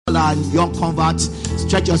our young converts.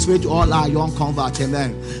 Stretch your spirit to all our young converts.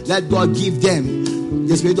 Amen. Let God give them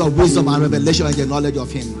the spirit of wisdom and revelation and the knowledge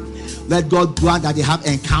of Him. Let God grant that they have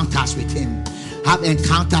encounters with Him. Have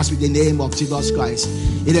encounters with the name of Jesus Christ.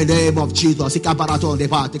 In the name of Jesus.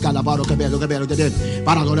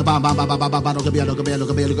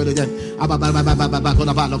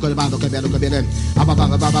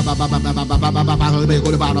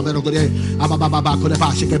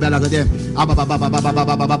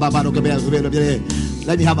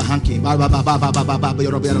 Let me have a hanky.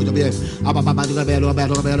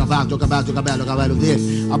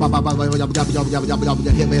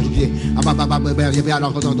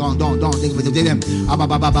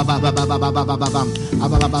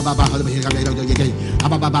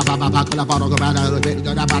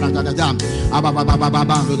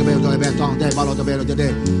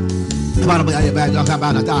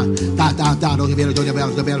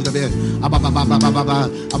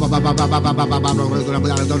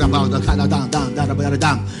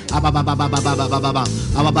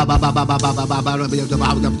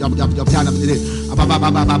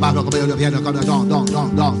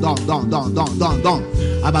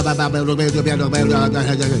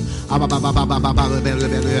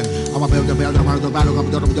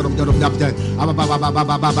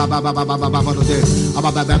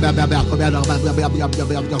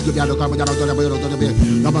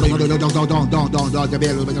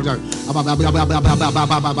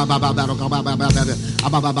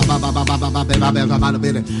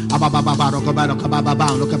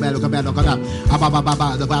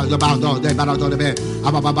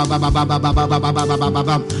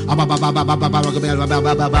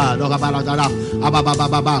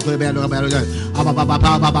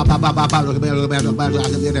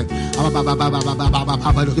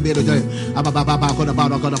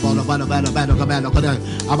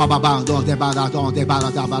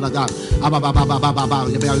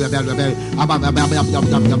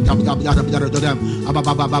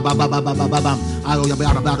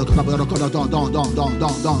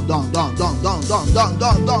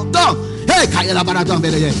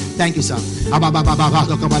 Thank you, sir.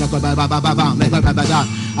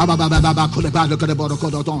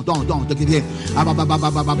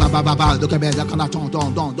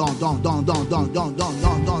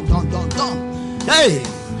 Hey,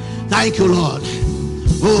 thank you, Lord.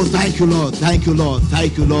 Oh, thank you, Lord. Thank you, Lord.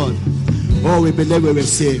 Thank you, Lord. Oh, we believe we will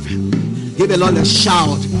save. Give the Lord a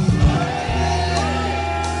shout.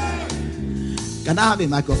 Can I have a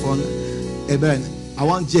microphone? Amen. I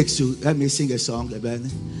want Jake to help me sing a song. Amen.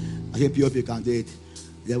 I hope you can do it.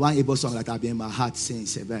 The one Igbo song that I've been in my heart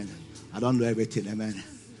since. Amen. I don't know everything. Amen.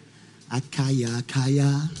 Akaya,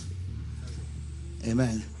 Akaya.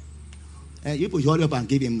 Amen. And you put your up and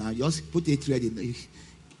give him now. Just put it ready.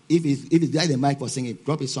 If it's like the mic for singing,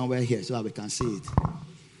 drop it somewhere here so that we can see it.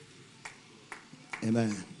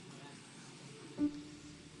 Amen.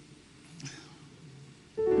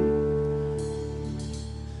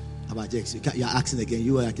 About Jakes, you're asking again.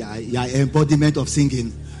 You are embodiment of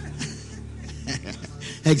singing.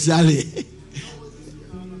 Exactly.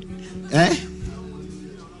 Eh?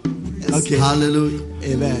 Okay. Hallelujah.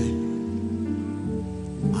 Amen.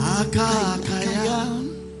 Akakaya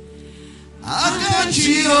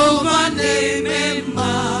Jehovah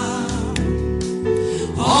nemema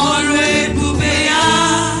Orebubeya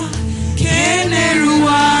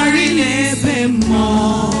Keneruari nebemo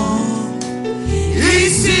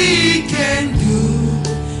Isi kendu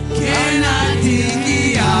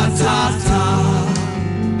Kenadigi atata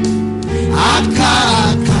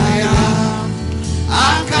Akakaya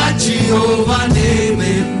Jehovah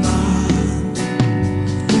nemema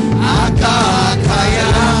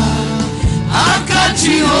Akakaya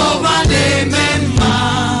Jehovah nemema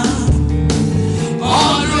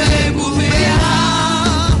Orebubeya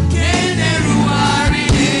Keneruari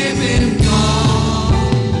nebemo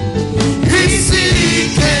Isi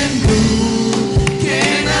kendu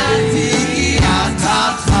Kenadigi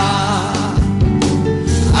atata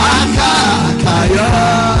Akakaya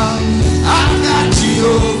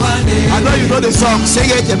Jehovah nemema. I know you know the song. Sing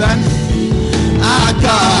it, amen.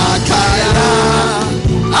 Akakaya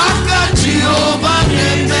Jehovah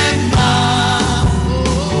nemema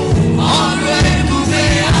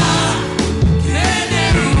Orebubeya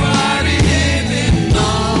Keneruari nebemo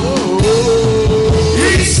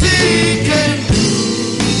Isi kendu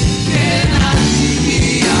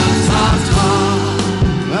Kenadigi atata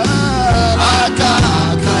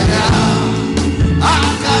Akakaya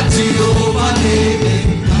Jehovah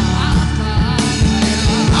nemema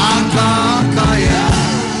Akakaya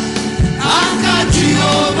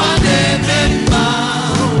Jehovah nemema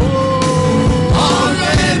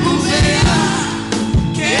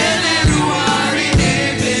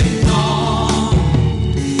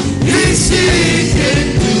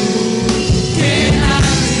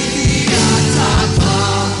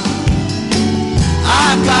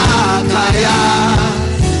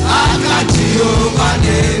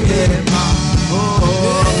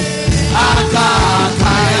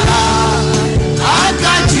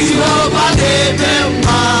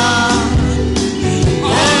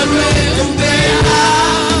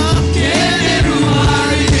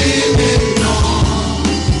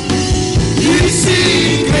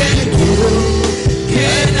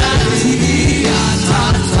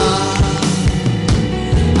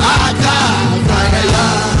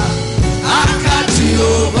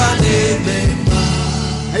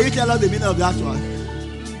Can you tell us the meaning of that one?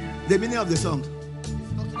 The meaning of the song.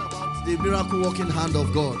 Talking about the miracle working hand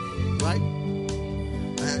of God, right?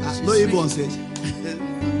 No evil on stage.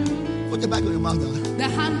 Put the back on your mouth now. The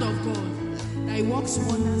hand of God. That He works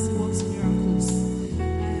wonders, He works miracles.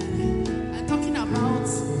 And talking about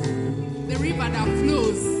the river that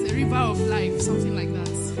flows, the river of life, something like that.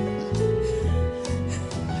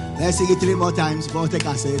 Let's sing it 3 more times. Paul take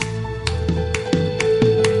us in.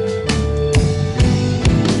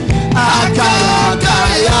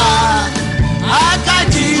 Akaya,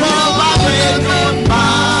 Akajiro,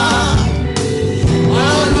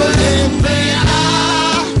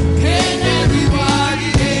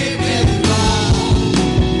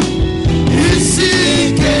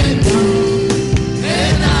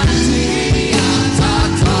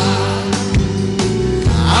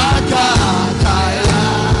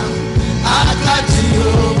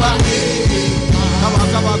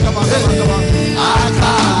 Come on.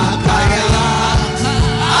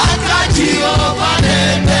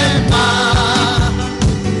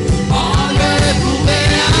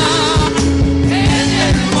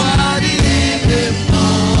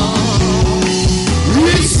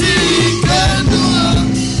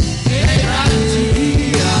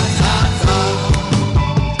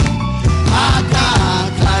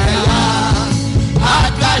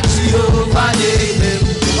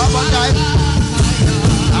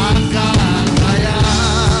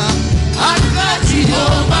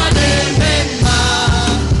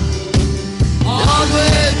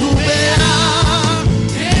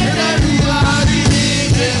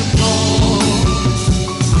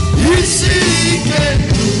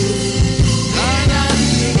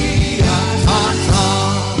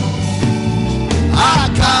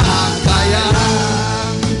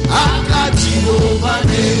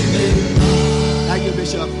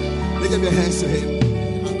 Lift up your hands to Him.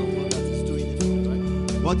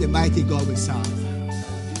 What a mighty God we serve.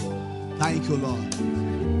 Thank you, Lord.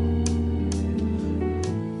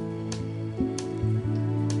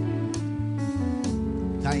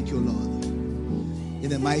 Thank you, Lord. In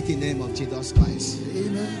the mighty name of Jesus Christ.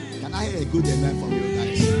 Amen. Can I hear a good amen from you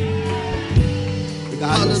guys? You can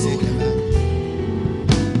have a seat, amen.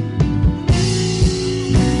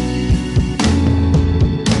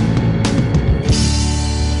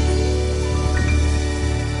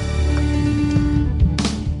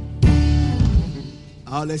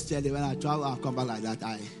 I always tell you when I travel, I come back like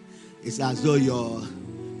that. It's as though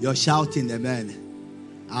you're shouting, amen.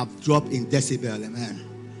 I've dropped in decibel, amen.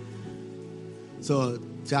 So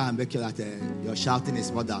try and make sure that your shouting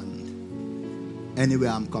is more than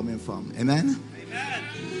anywhere I'm coming from, amen. Amen.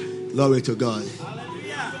 Glory to God.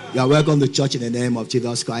 Hallelujah. You are welcome to church in the name of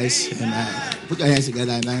Jesus Christ, amen. Put your hands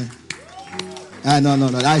together, amen. No.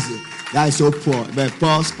 That is so poor. But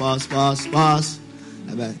pause.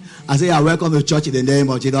 Amen. I say, you are welcome to church in the name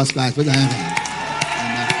of Jesus Christ. Put your hands.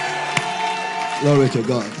 Amen. Glory to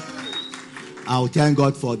God. I will thank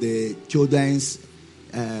God for the children's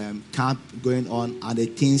camp going on, and the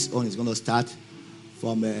teens on is going to start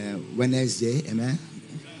from Wednesday. Amen.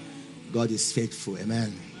 God is faithful.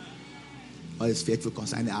 Amen. God is faithful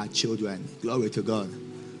concerning our children. Glory to God.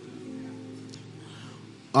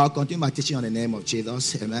 I'll continue my teaching on the name of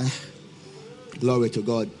Jesus. Amen. Glory to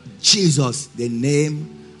God. Jesus, the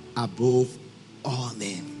name above all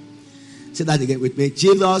names. Say that again with me.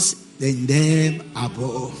 Jesus, the name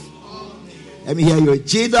above. Let me hear you.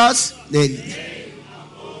 Jesus, the name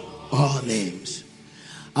above all names.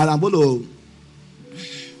 And I want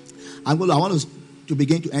to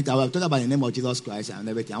begin to enter. I've talked about the name of Jesus Christ and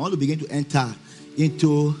everything. I want to begin to enter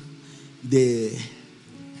into the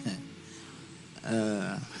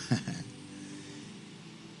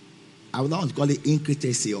I would not want to call it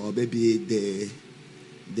intricacy or maybe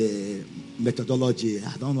the methodology.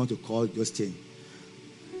 I don't want to call it those things.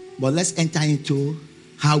 But let's enter into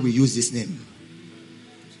how we use this name.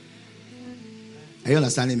 Are you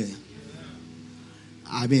understanding me?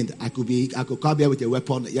 I mean, I could come here with a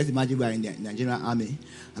weapon. Just imagine we are in the Nigerian army,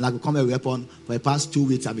 and I could come here with a weapon. For the past 2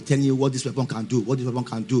 weeks, I've been telling you what this weapon can do, what this weapon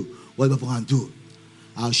can do, what the weapon can do.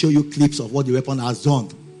 I'll show you clips of what the weapon has done.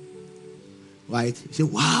 Right? You say,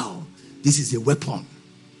 wow, this is a weapon.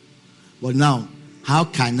 But now, how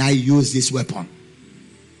can I use this weapon?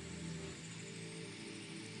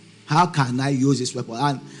 How can I use this weapon?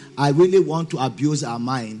 And I really want to abuse our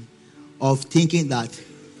mind of thinking that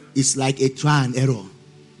it's like a trial and error.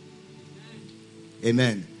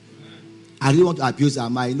 Amen. I really want to abuse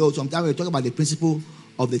our mind. You know, sometimes when we talk about the principle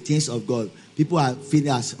of the things of God, people are feeling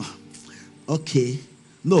as, okay.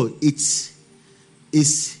 No, it's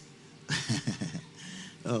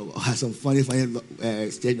some funny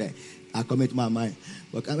statement are coming to my mind.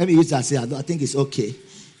 But let me use that. Say, I think it's okay.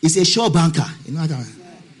 It's a sure banker. You know what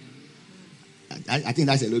I think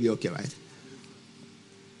that's a little bit okay, right?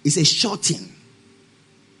 It's a sure thing.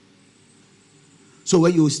 So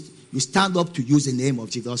when you stand up to use the name of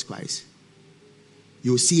Jesus Christ,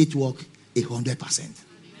 you will see it work 100%.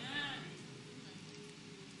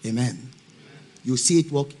 Amen. You see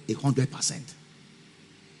it work 100%.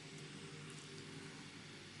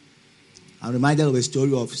 I'm reminded of a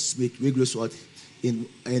story of Smith Wigglesworth in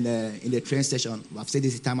the train station. I've said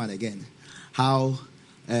this time and again. How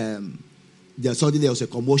suddenly there was a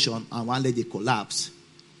commotion and one lady collapsed.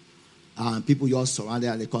 And people just surrounded,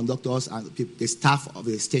 and the conductors and the staff of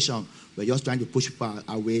the station were just trying to push people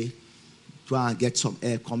away, try and get some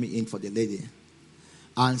air coming in for the lady.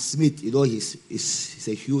 And Smith, you know, he's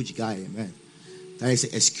a huge guy, man. He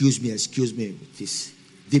said, excuse me, with his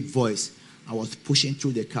deep voice. I was pushing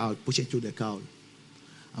through the crowd.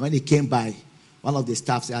 And when he came by, one of the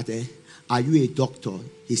staff said, are you a doctor?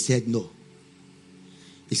 He said, no.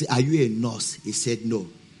 He said, are you a nurse? He said, no.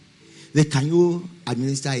 Then, can you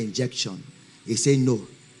administer injection? He said, no.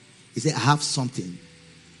 He said, I have something.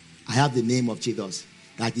 I have the name of Jesus.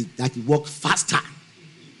 That it works faster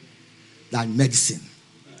than medicine.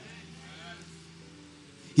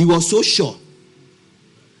 He was so sure.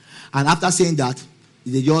 And after saying that,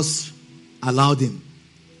 they just allowed him.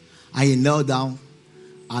 And he knelt down,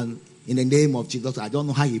 and in the name of Jesus, I don't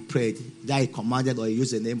know how he prayed, that he commanded or he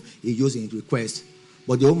used the name, he used in request.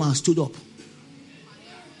 But the woman stood up.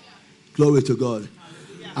 Glory to God.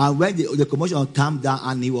 And when the commotion calmed down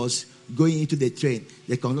and he was going into the train,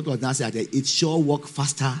 the conductor now said, it sure works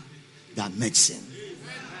faster than medicine.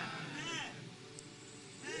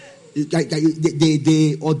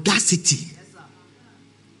 The audacity,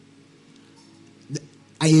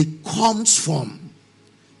 and it comes from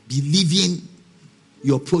believing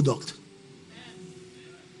your product.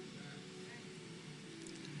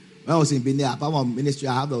 When I was in Benin, apart from ministry,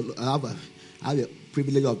 I have a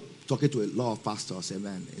privilege of talking to a lot of pastors,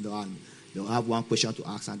 amen. You know, and they'll have one question to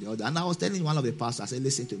ask and the other. And I was telling one of the pastors, I said,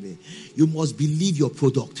 listen to me. You must believe your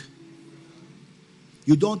product.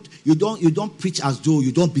 You don't preach as though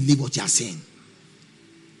you don't believe what you are saying.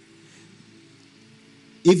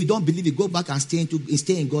 If you don't believe it, go back and stay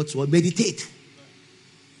in God's word. Meditate.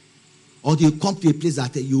 Or do you come to a place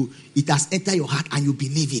that it has entered your heart and you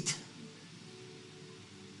believe it?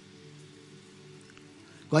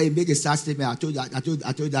 Because he made a sad statement. I told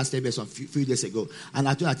you that statement a few days ago. And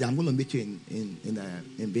I told you that I'm going to meet you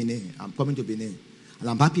in Benin. I'm coming to Benin. And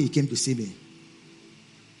I'm happy he came to see me.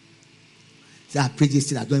 He said, I preach this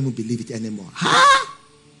thing, I don't even believe it anymore. Huh?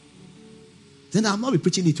 Then I'll not be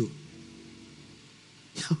preaching it too.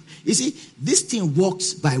 You see, this thing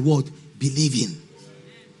works by what? Believing.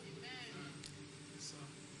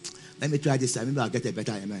 Let me try this time. Maybe I'll get a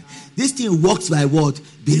better amen. This thing works by what?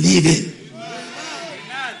 Believing.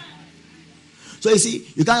 So you see,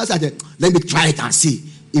 you can't just say, let me try it and see.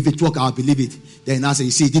 If it works, I'll believe it. Then I say,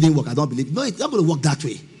 you see, it didn't work, I don't believe it. No, it's not going to work that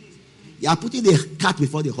way. You are putting the cart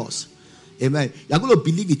before the horse. Amen. You are going to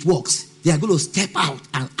believe it works. They are going to step out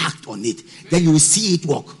and act on it. Then you will see it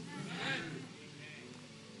work.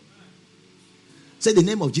 Say, the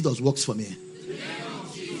name of Jesus works for me. The name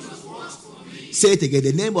of Jesus works for me. Say it again.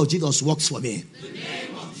 The name of Jesus works for me. The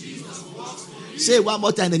name of Jesus works for me. Say it one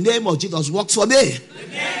more time. The name of Jesus works for me. The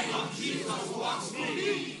name of Jesus works for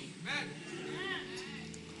me.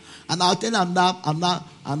 And I'll tell you,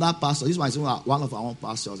 I'm not pastor. This is one of our own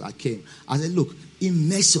pastors. I came. I said, look,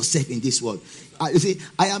 immerse yourself in this word. You see,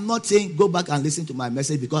 I am not saying go back and listen to my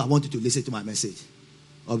message because I want you to listen to my message.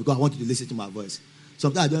 Or because I want you to listen to my voice.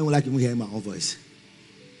 Sometimes I don't even like even hearing my own voice.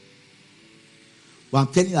 But I'm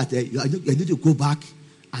telling you that you need to go back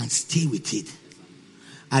and stay with it.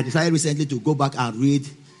 I decided recently to go back and read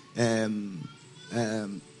In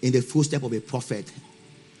the Footsteps of a Prophet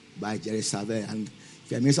by Jerry Savelle. And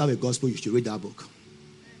if you're a minister of the gospel, you should read that book.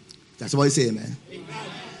 That's what you say, man.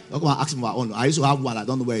 Don't come and ask me my own. I used to have one. I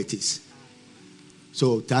don't know where it is.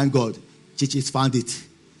 So thank God, Chichis found it,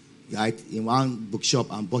 right, in one bookshop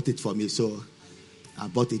and bought it for me. So I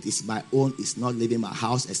bought it. It's my own. It's not leaving my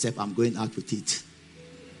house except I'm going out with it.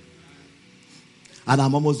 And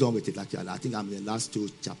I'm almost done with it, actually. I think I'm in the last 2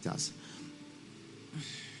 chapters.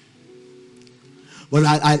 But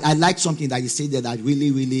I like something that he said there that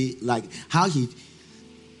really, really like how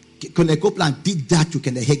Kenneth Copeland did that to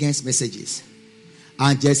Kenneth Hagin's messages.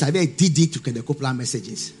 And Jerry Savelle did it to Kenneth Copeland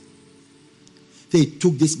messages. So he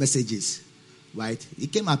took these messages, right? He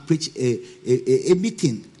came and preached a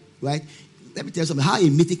meeting, right? Let me tell you something. How a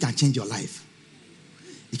meeting can change your life.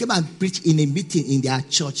 He came and preached in a meeting in their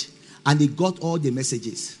church, and he got all the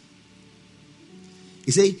messages.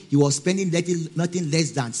 He said he was spending nothing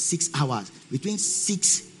less than 6 hours, between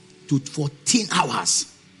 6 to 14 hours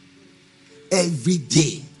every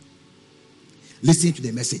day, listening to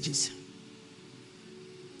the messages.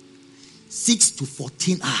 6 to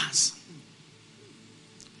 14 hours.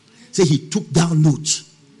 So he took down notes.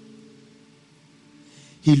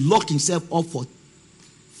 He locked himself up for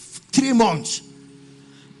 3 months.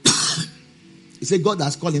 He said God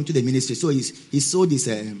has called him to the ministry. So he sold his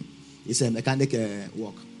mechanic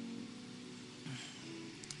work.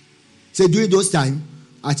 So during those times,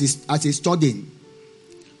 as he's studying,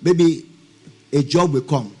 maybe a job will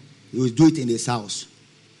come. He will do it in his house.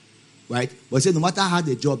 Right? But he said no matter how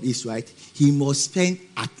the job is, right, he must spend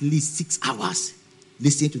at least 6 hours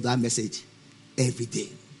listening to that message every day.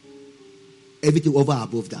 Everything over and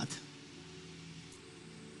above that.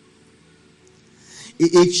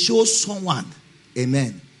 It shows someone,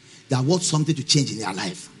 amen, that wants something to change in their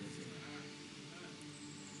life.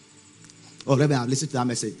 Oh, Reverend, I've listened to that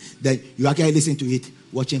message. Then you actually listen to it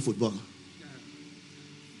watching football.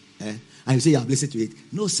 And you say you have listened to it.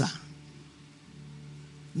 No, sir.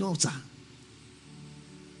 No, sir.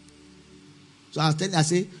 So I was telling you, I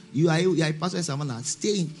say, you are a pastor in Savannah.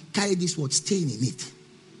 Stay in, carry this word, stay in it.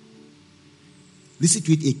 Listen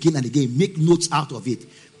to it again and again. Make notes out of it.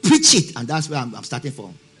 Preach it. And that's where I'm starting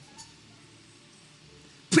from.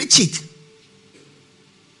 Preach it.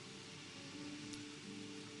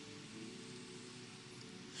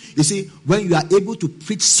 You see, when you are able to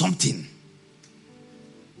preach something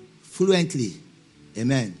fluently,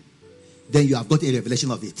 amen, then you have got a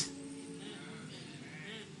revelation of it.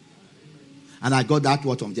 And I got that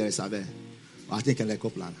word from Jerry Savelle. I think in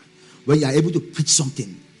Copeland. When you are able to preach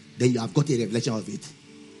something, then you have got a revelation of it.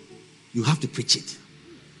 You have to preach it.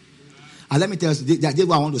 And let me tell you, this is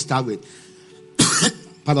what I want to start with.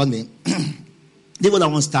 Pardon me. This is what I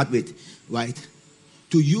want to start with, right?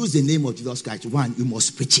 To use the name of Jesus Christ, one, you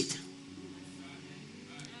must preach it.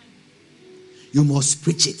 You must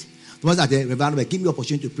preach it. The ones that the Reverend, give me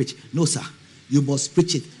opportunity to preach. No, sir. You must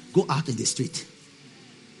preach it. Go out in the street.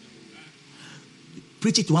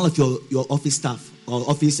 Preach it to one of your office staff or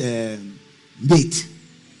office mate.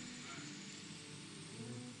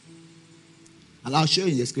 And I'll show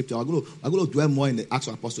you in the scripture. I'm going to dwell more in the Acts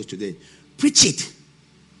of Apostles today. Preach it.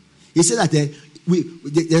 He said that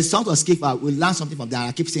the sound of Sceva, we learn something from that.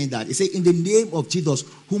 I keep saying that. He said, in the name of Jesus,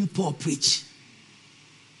 whom Paul preached.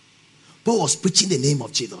 Paul was preaching the name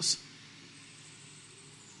of Jesus.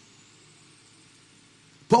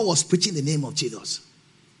 Paul was preaching the name of Jesus.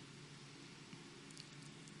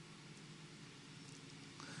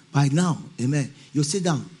 By now, amen, you sit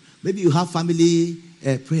down. Maybe you have family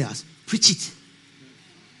prayers. Preach it.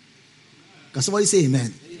 Can somebody say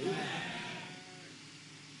amen? Amen.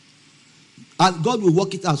 And God will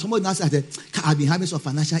work it out. Somebody now said, I've been having some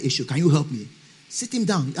financial issue. Can you help me? Sit him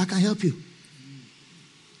down. I can help you.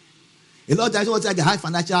 A lot of times, someone says, I have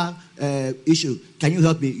financial issue. Can you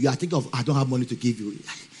help me? You are thinking of, I don't have money to give you.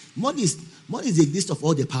 Money is the list of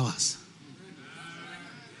all the powers.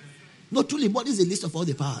 No, truly, money is the list of all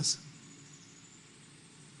the powers.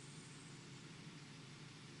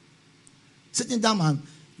 Sitting down, man,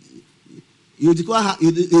 you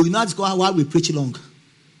will not discover why we preach long.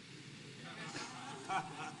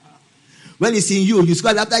 When it's in you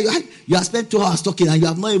discover after you have spent 2 hours talking and you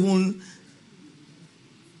have not even.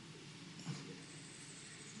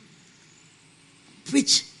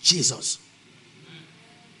 Preach Jesus.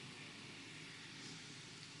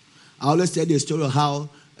 I always tell you a story of how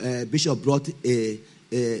Bishop brought a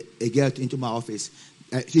girl into my office,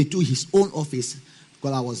 into his own office,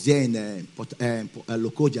 because I was there in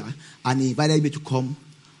Lokoja, and he invited me to come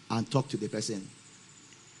and talk to the person.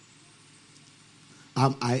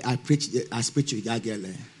 I preached with that girl.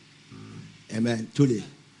 Amen. Truly.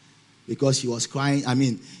 Because she was crying. I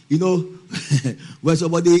mean, when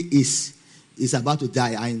somebody is about to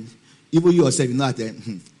die, and even you yourself, you know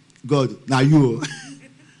that, God, now you.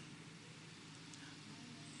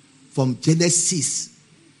 From Genesis,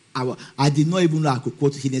 I did not even know I could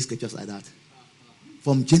quote hidden scriptures like that.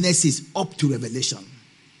 From Genesis up to Revelation.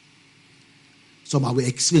 Some I will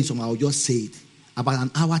explain, some I will just say it. About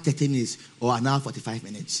an hour, 30 minutes, or an hour, 45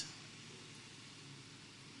 minutes.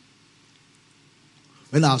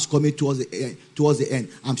 When I was coming towards the end,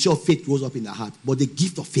 I'm sure faith rose up in the heart. But the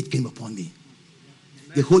gift of faith came upon me.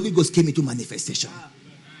 The Holy Ghost came into manifestation.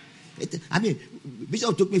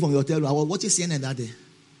 Bishop took me from the hotel. I was watching CNN that day.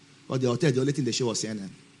 Or the hotel, the only thing they show was CNN.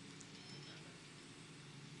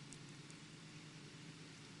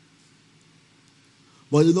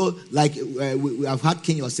 But like we have had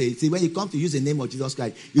King say, see, when you come to use the name of Jesus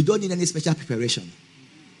Christ, you don't need any special preparation.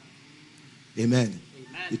 Amen.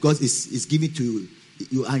 Because it's given to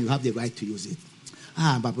you and you have the right to use it.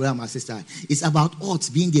 My brother, my sister, it's about us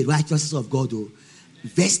being the righteousness of God,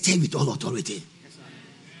 vested with all authority.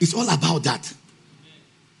 It's all about that.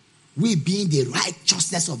 We being the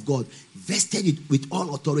righteousness of God, vested with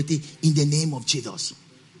all authority in the name of Jesus.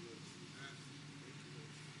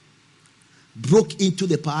 Broke into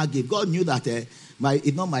the power gate. God knew that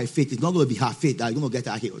it's not my faith. It's not going to be her faith that is going to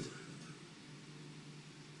get her healed.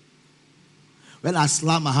 When I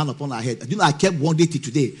slammed my hand upon her head, I kept wondering till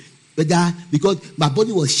today whether, because my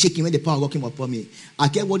body was shaking when the power came upon me, I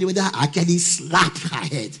kept wondering whether I actually slapped her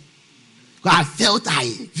head. Because I felt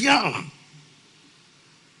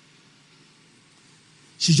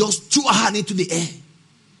she just threw her hand into the air.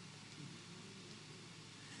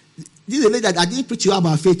 This is a lady that I didn't preach to her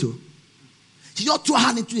about faith. She just threw her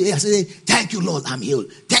hand into the air and said, thank you, Lord, I'm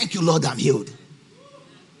healed. Thank you, Lord, I'm healed.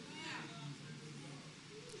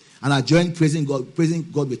 And I joined praising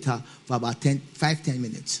God with her for about 5-10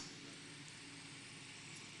 minutes.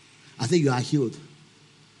 I think you are healed.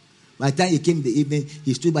 By the time he came in the evening,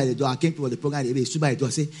 he stood by the door. I came to the program in the evening. He stood by the door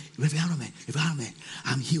and said, Reverend Harold,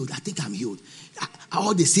 I'm healed. I think I'm healed.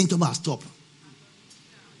 All the symptoms are stopped.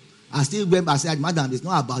 I still went back and said, Madam, it's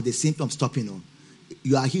not about the symptoms stopping.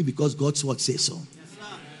 You are healed because God's word says so.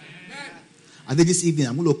 I think this evening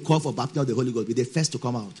I'm going to call for baptism of the Holy Ghost. Be the first to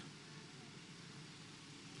come out.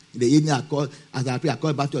 In the evening, I called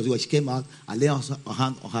back to her. She came out. I laid a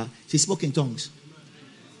hand on her. She spoke in tongues.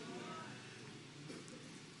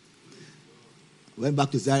 Went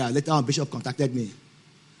back to Zaria. Later on, Bishop contacted me.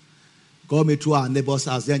 Called me through our neighbor's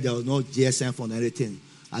house. Then there was no GSM phone or anything.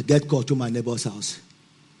 I get called to my neighbor's house.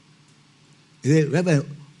 He said,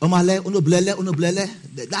 Reverend,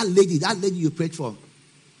 that lady you prayed for,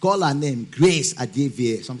 call her name, Grace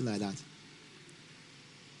Adevie, something like that.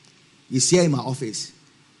 He's here in my office.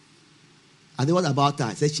 I think what about her?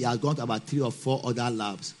 I said she has gone to about 3 or 4 other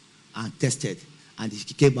labs and tested. And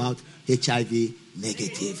she came out HIV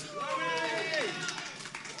negative.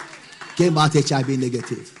 Came out HIV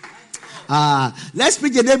negative. Let's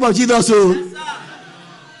preach the name of Jesus.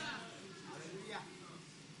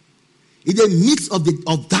 In the midst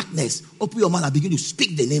of darkness, open your mouth and begin to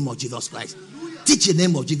speak the name of Jesus Christ. Teach the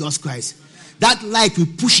name of Jesus Christ. That light will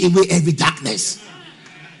push away every darkness.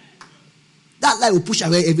 That light will push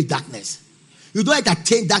away every darkness. You don't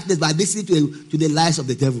entertain darkness by listening to the lies of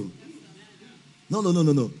the devil.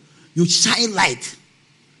 No. You shine light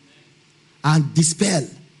and dispel,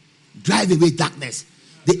 drive away darkness.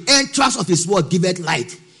 The entrance of his word giveth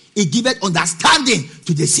light. It giveth understanding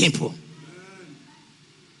to the simple.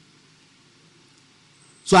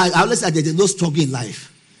 So I always say there's no struggle in life.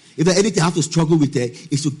 If there's anything I have to struggle with,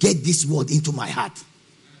 is to get this word into my heart.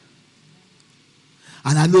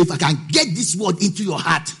 And I know if I can get this word into your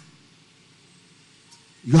heart,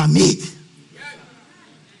 you are made.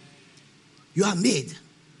 You are made.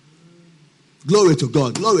 Glory to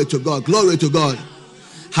God. Glory to God. Glory to God.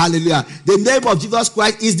 Hallelujah. The name of Jesus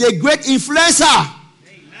Christ is the great influencer.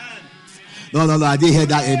 No, I didn't hear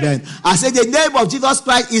that. Amen. I said the name of Jesus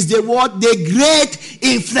Christ is the great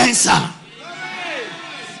influencer.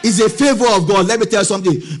 It's a favor of God. Let me tell you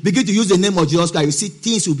something. Begin to use the name of Jesus Christ. You see,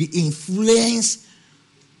 things will be influenced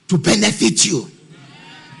to benefit you.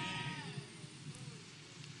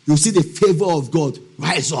 You see the favor of God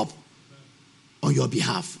rise up on your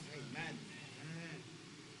behalf.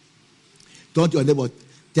 Turn to your neighbor.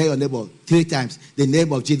 Tell your neighbor 3 times. The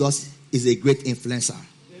name of Jesus is a great influencer.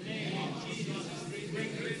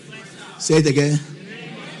 Say it again.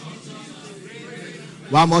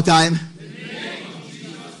 One more time.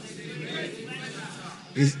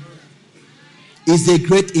 It's a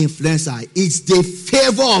great influencer. It's the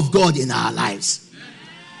favor of God in our lives.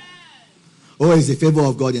 Oh, it's the favor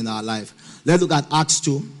of God in our life. Let's look at Acts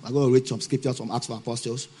 2. I'm going to read some scriptures from Acts of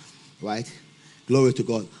Apostles. Right? Glory to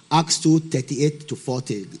God. Acts 2, 38 to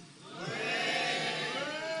 40.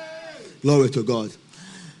 Glory to God.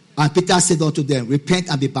 And Peter said unto them, repent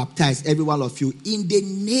and be baptized, every one of you, in the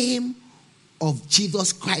name of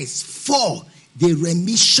Jesus Christ, for the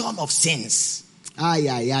remission of sins. And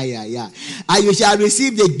you shall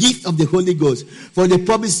receive the gift of the Holy Ghost, for the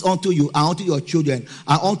promise unto you and unto your children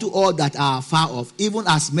and unto all that are far off, even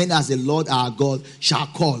as many as the Lord our God shall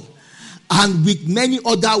call. And with many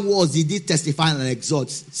other words he did testify and exhort,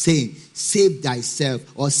 saying, save thyself,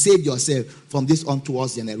 or save yourself from this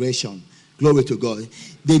untoward generation. Glory to God.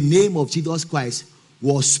 The name of Jesus Christ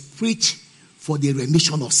was preached for the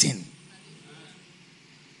remission of sin.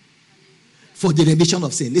 for the remission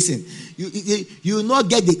of sin. Listen, you will not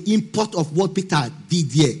get the import of what Peter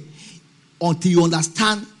did here until you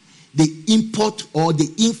understand the import or the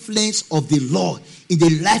influence of the law in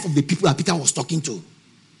the life of the people that Peter was talking to.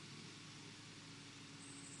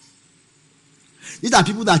 These are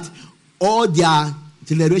people that all their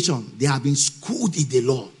generation, they have been schooled in the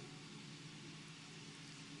law.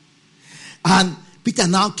 And Peter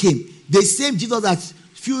now came. The same Jesus that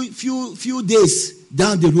few days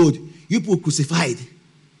down the road, you people crucified.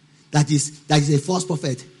 That is a false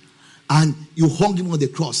prophet. And you hung him on the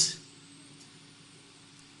cross.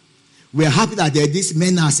 We are happy that these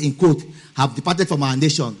menace in quote have departed from our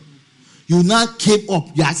nation. You now came up.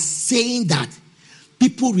 You are saying that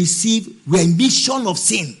people receive remission of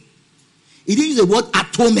sin. It is the word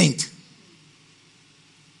atonement.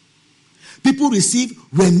 People receive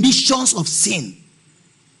remissions of sin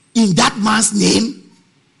in that man's name.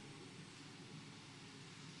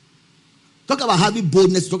 Talk about having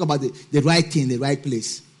boldness to talk about the right thing, the right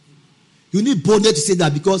place. You need boldness to say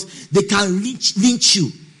that because they can lynch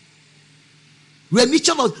you.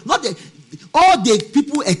 Remission of all the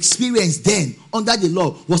people experienced then under the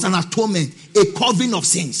law was an atonement, a covering of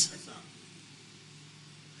sins.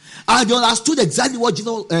 And they understood exactly what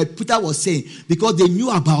Peter was saying because they knew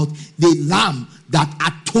about the lamb that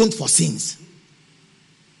atoned for sins.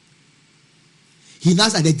 He now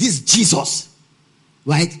said that this Jesus,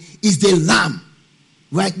 right, is the lamb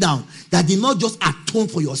right now that did not just atone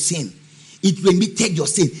for your sin. It remitted your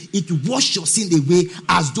sin. It washed your sin away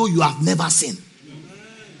as though you have never sinned.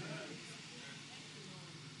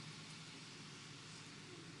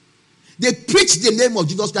 They preached the name of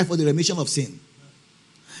Jesus Christ for the remission of sin.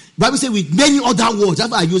 The Bible says with many other words.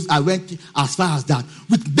 That's why I went as far as that.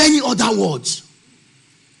 With many other words.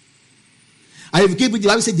 And if you keep it, the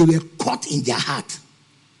Bible says they were caught in their heart.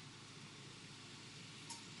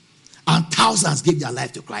 And thousands gave their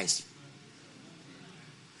life to Christ.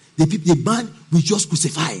 The man we just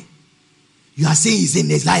crucify. You are saying he's a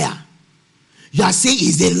Messiah. You are saying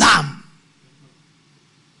he's a lamb.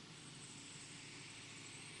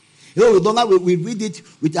 You know, we read it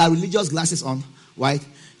with our religious glasses on, right?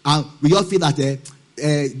 And we all feel that they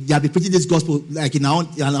have been preaching this gospel like in our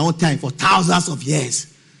own time for thousands of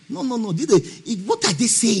years. No. What are they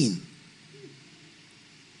saying?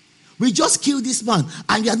 We just killed this man,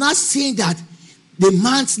 and we are not saying that the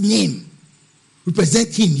man's name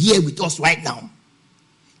represents him here with us right now,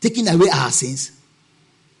 taking away our sins.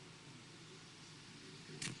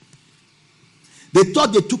 They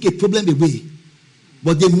thought they took a problem away.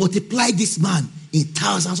 But they multiplied this man in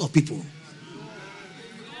thousands of people.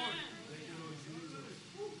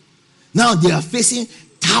 Now they are facing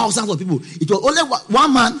thousands of people. It was only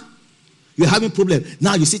one man you're having problem.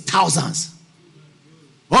 Now you see thousands.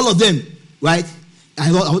 All of them, right?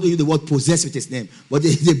 I want to use the word possessed with his name. But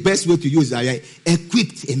the best way to use it is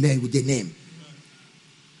equipped a man with the name.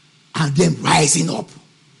 And them rising up.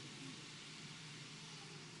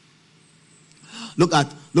 Look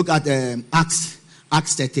at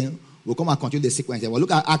Acts 13. We'll come and continue the sequence. We'll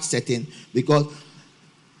look at Acts 13 because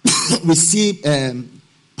we see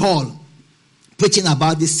Paul preaching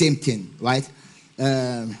about the same thing, right?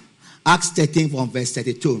 Acts 13 from verse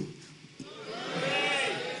 32.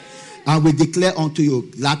 And we declare unto you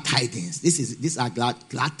glad tidings. These are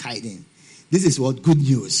glad tidings. This is what good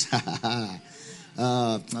news.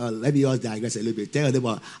 Let me just digress a little bit. Tell them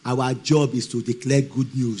about our job is to declare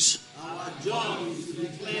good news. Our job is to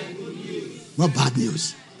declare good news. Not bad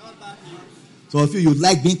news. So if you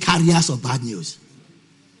like being carriers of bad news.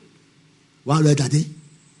 One word a day.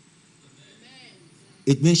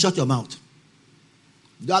 It means shut your mouth.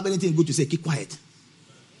 You don't have anything good to say, keep quiet.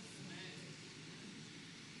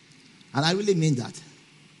 And I really mean that.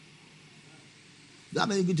 You don't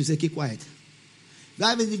have anything good to say, keep quiet. You don't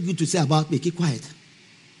have anything good to say about me, keep quiet.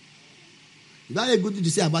 You don't have anything good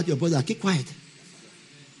to say about your brother, keep quiet.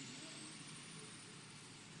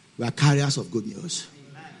 We are carriers of good news.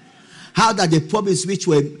 How that the promise which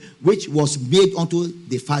was made unto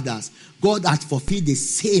the fathers, God hath fulfilled the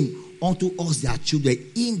same unto us their children,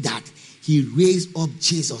 in that he raised up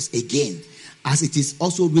Jesus again, as it is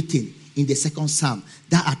also written in the second Psalm,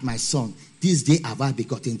 thou art my son, this day have I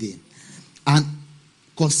begotten thee. And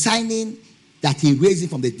concerning that he raised him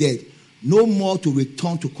from the dead, no more to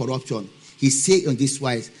return to corruption, he said on this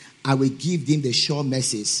wise, I will give them the sure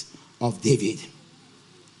mercies of David.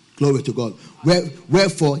 Glory to God.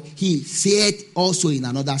 Wherefore he said also in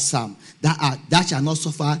another psalm, that shall not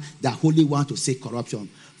suffer the Holy One to see corruption.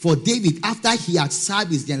 For David, after he had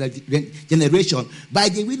served his generation, by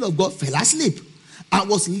the will of God fell asleep, and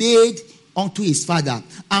was laid unto his father,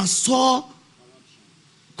 and saw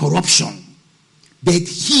corruption. But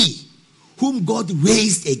he whom God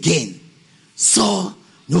raised again saw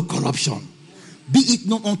no corruption. Be it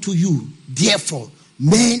known unto you, therefore,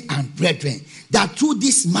 men and brethren, that through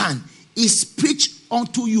this man is preached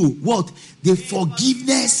unto you what? The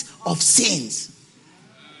forgiveness of sins.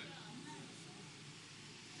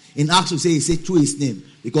 In Acts, we say, he said through his name,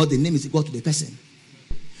 because the name is equal to the person.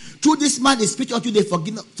 Through this man is preached unto you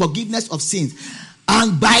the forgiveness of sins.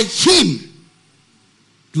 And by him,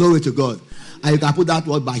 glory to God. And you can put that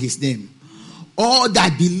word by his name. All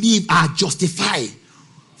that believe are justified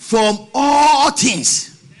from all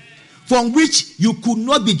things from which you could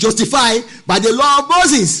not be justified by the law of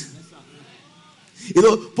Moses. You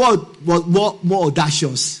know, Paul was more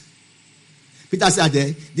audacious. Peter said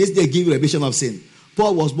there, this day give you remission of sin.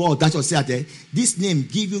 Paul was more audacious, said there, this name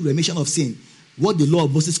give you remission of sin. What the law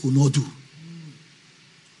of Moses could not do.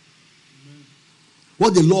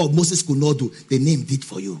 What the law of Moses could not do, the name did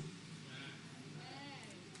for you.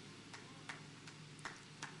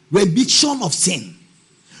 Remission of sin.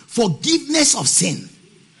 Forgiveness of sin.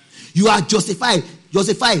 You are justified.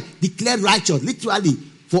 Justified, declared righteous. Literally,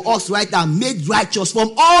 for us right now, made righteous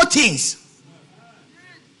from all things.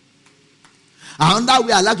 Another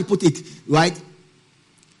way I like to put it, right,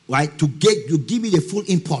 to give me the full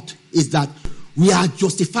import is that we are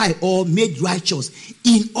justified or made righteous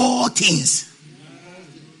in all things.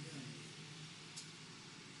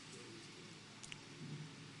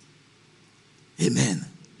 Amen.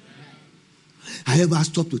 I ever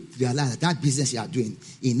stopped to realize that business you are doing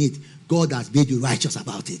in it, God has made you righteous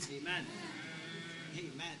about it. Amen.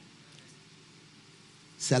 Amen.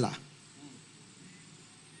 Seller.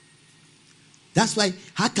 That's why,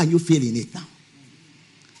 how can you fail in it now?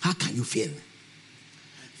 How can you fail?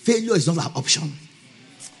 Failure is not an option.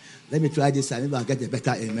 Let me try this and maybe I'll get a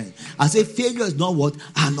better amen. I say failure is not what?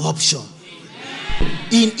 An option.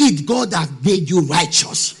 In it, God has made you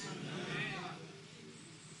righteous.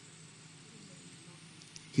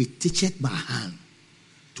 He teacheth my hand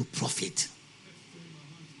to profit.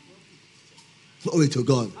 Glory to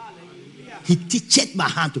God. He teacheth my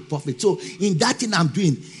hand to profit. So in that thing I'm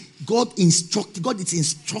doing, God is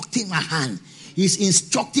instructing my hand. He's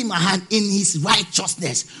instructing my hand in his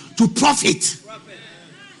righteousness to profit.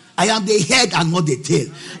 I am the head and not the tail.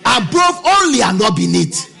 Above only and not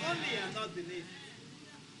beneath.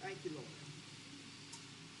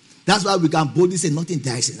 That's why we can boldly say nothing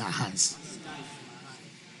dies in our hands.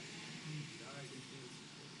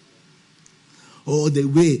 Oh, the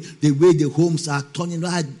way the homes are turning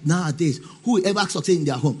right nowadays. Who ever succeed in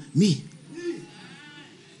their home? Me.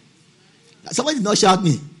 Somebody did not shout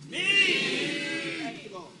me.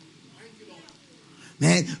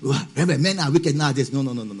 Man, remember, men are wicked nowadays. No.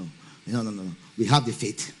 We have the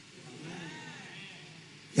faith.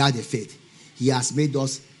 We have the faith. He has made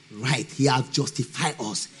us right. He has justified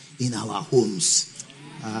us in our homes.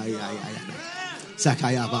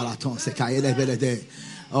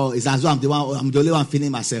 Oh, it's as though I'm the only one feeling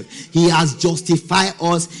myself. He has justified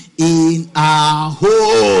us in our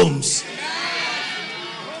homes.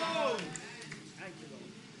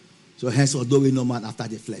 So henceforth, though we no man after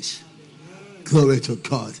the flesh. Glory to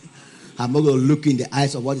God. I'm not going to look in the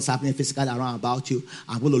eyes of what is happening physically around about you.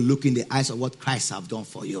 I'm going to look in the eyes of what Christ has done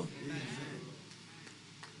for you.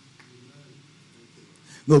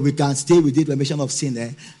 No, we can stay with the remission of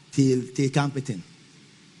sin till competent.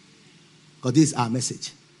 Because this is our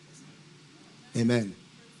message. Amen.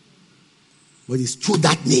 But it's through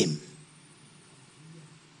that name.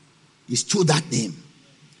 It's through that name.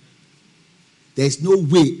 There is no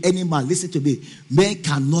way any man, listen to me,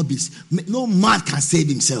 no man can save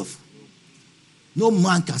himself. No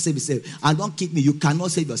man can save himself. And don't kick me, you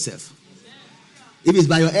cannot save yourself. If it's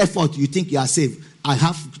by your effort you think you are saved, I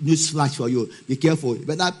have news flash for you. Be careful. You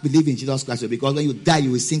better believe in Jesus Christ, because when you die,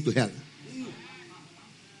 you will sink to hell.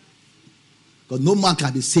 Because no man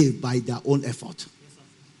can be saved by their own effort.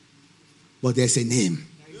 But there's a name.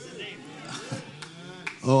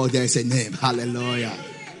 Oh, there's a name. Hallelujah.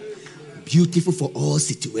 Beautiful for all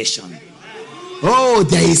situations. Oh,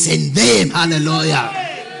 there is a name. Hallelujah.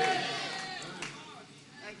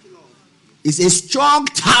 It's a strong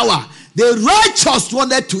tower. The righteous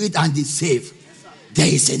wanted to it and they saved. There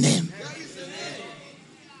is a name.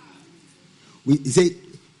 We say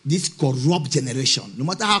this corrupt generation, no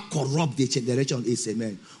matter how corrupt the generation is,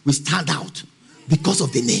 amen, we stand out because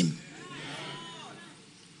of the name.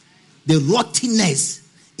 The rottenness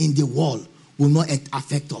in the world will not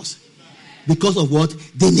affect us because of what?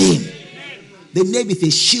 The name. The name is a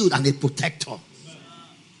shield and a protector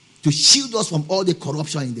to shield us from all the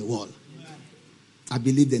corruption in the world. I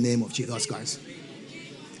believe the name of Jesus Christ.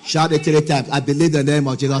 Shout it 3 times. I believe the name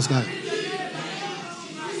of Jesus Christ.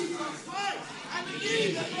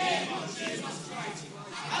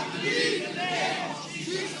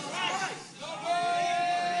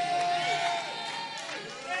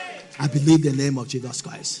 I believe the name of Jesus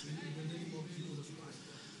Christ.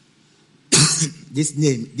 This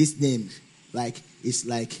name, like, it's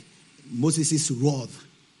like Moses' rod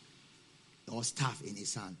or staff in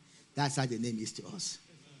his hand. That's how the name is to us.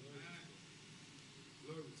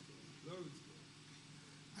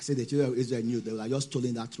 I said the children of Israel knew they were just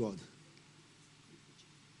stolen that rod.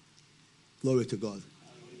 Glory to God.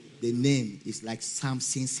 The name is like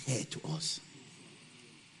Samson's hair to us.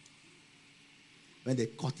 When they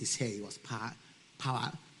cut his hair, he was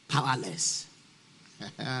powerless.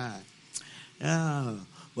 Yeah.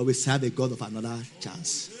 But we serve a God of another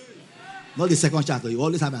chance. Not the second chance, but you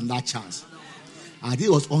always have another chance. And it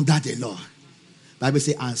was under the law. Bible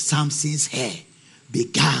says, and Samson's hair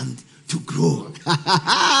began to grow.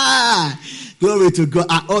 Glory to God.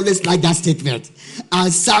 I always like that statement.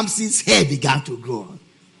 And Samson's hair began to grow.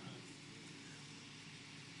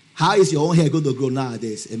 How is your own hair going to grow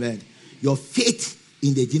nowadays? Amen. Your faith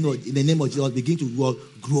in the name of Jesus begin to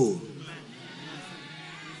grow.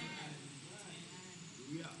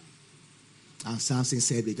 And Samson's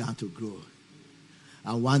hair began to grow.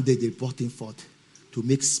 And one day they brought him forth to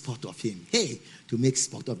make sport of him. Hey, to make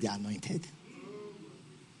sport of the anointed.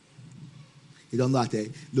 You don't know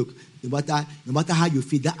that. Look, no matter how you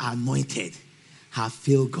feel, that anointed have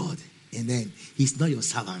failed God. Amen. He's not your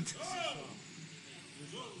servant.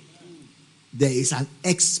 There is an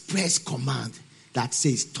express command that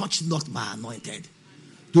says, touch not my anointed.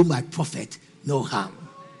 Do my prophet no harm.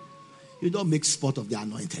 You don't make sport of the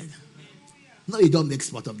anointed. No, you don't make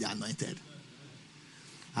sport of the anointed.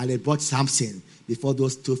 And they brought Samson before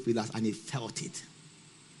those two pillars and he felt it.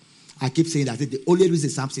 I keep saying that the only reason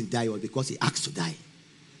Samson died was because he asked to die.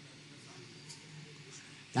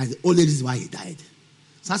 That's the only reason why he died.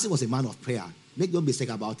 Samson was a man of prayer. Make no mistake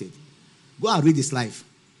about it. Go and read his life.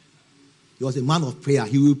 He was a man of prayer.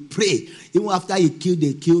 He will pray. Even after he killed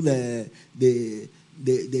the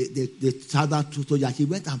southern soldier, he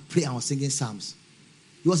went and prayed and was singing psalms.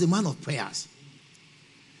 He was a man of prayers.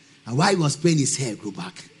 And while he was praying, his hair grew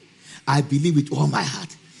back. I believe with all my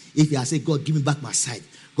heart. If he had said, God, give me back my sight,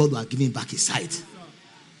 God will have given him back his sight.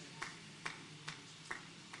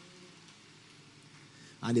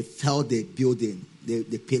 And he felt the building,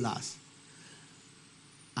 the pillars.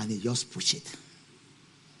 And he just pushed it.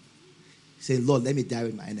 He said, Lord, let me die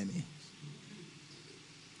with my enemy.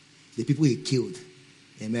 The people he killed,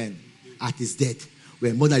 amen, at his death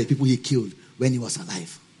were more than the people he killed when he was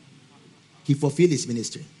alive. He fulfilled his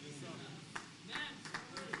ministry.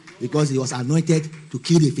 Because he was anointed to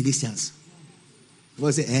kill the Philistines.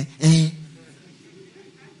 He said,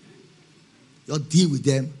 just deal with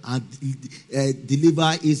them and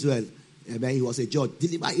deliver Israel. Amen. He was a judge.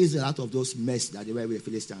 Deliver Israel out of those mess that they were with the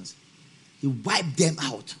Philistines. He wiped them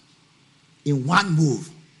out in one move.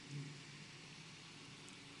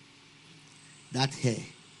 That hair,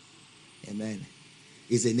 amen,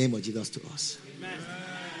 is the name of Jesus to us. Amen.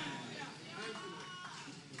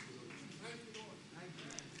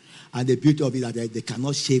 And the beauty of it is that they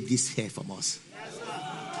cannot shave this hair from us.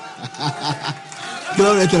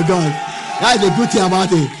 Glory to God. That's the beauty about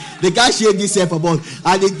it. They can't shave this hair from us.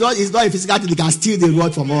 And it's not a physical thing. They can steal the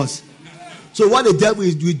word from us. So what the devil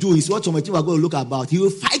will do is what some of you are going to look about. He will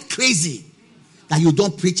fight crazy that you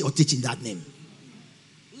don't preach or teach in that name.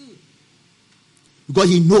 Because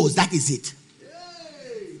he knows that is it.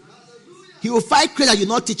 He will fight crazy that you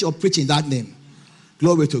not teach or preach in that name.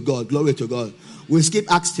 Glory to God. Glory to God. We'll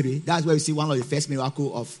skip Acts 3. That's where we see one of the first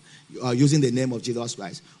miracles of using the name of Jesus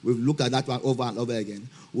Christ. We've looked at that one over and over again.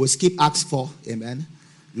 We'll skip Acts 4. Amen.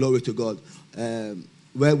 Glory to God.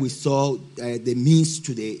 Where we saw the means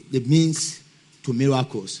to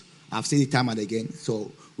miracles. I've seen it time and again.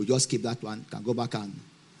 So we'll just skip that one. Can go back and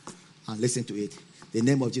listen to it. The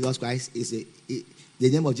name of Jesus Christ is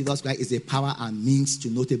a power and means to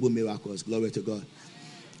notable miracles. Glory to God.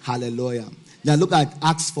 Hallelujah. Now look at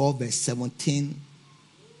Acts 4 verse 17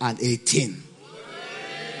 and 18.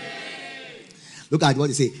 Look at what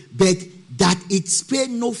they say. But that it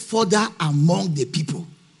spread no further among the people.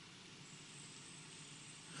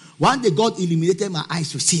 One day God illuminated my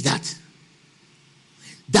eyes to see that.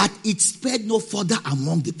 That it spread no further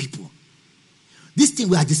among the people. This thing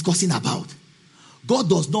we are discussing about.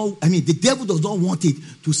 The devil does not want it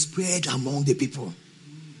to spread among the people.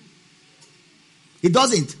 It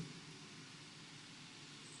doesn't.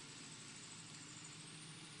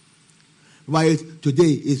 Why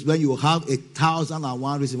today is when you have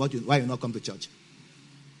 1,001 reasons why you not come to church.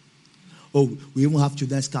 Oh, we even have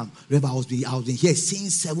children's camp. Remember, I was in here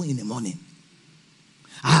since 7 in the morning.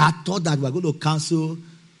 I had thought that we were going to cancel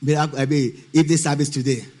evening service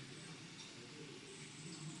today.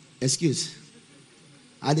 Excuse.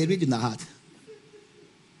 And they read in the heart.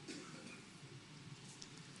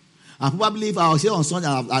 And probably if I was here on Sunday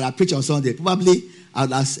and I preach on Sunday, probably I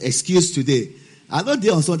would have excuse today. I'm not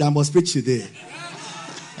there on Sunday, I must preach today.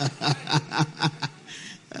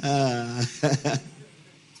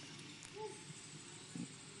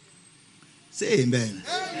 Say amen.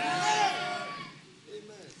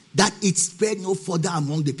 That it spread no further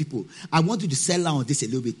among the people. I want you to settle on this a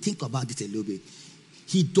little bit. Think about this a little bit.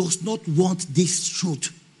 He does not want this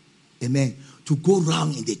truth, amen, to go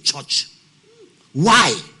round in the church.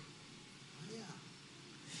 Why?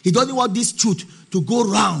 He doesn't want this truth to go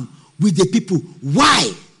round with the people.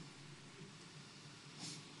 Why?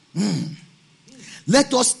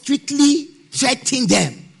 Let us strictly threaten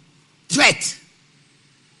them. Threat.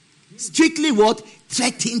 Strictly what?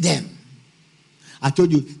 Threaten them. I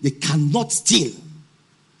told you, they cannot steal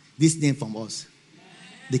this name from us.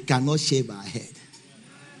 They cannot shave our head.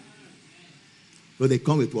 So they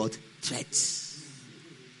come with what? Threats.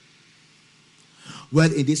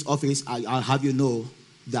 Well, in this office, I'll have you know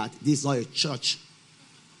that this is not a church.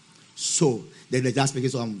 So, then they just speaking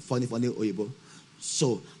some funny Oyibo.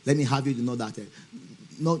 So, let me have you to know that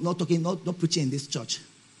not preaching in this church.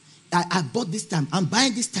 I bought this time. I'm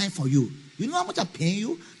buying this time for you. You know how much I'm paying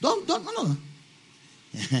you? No.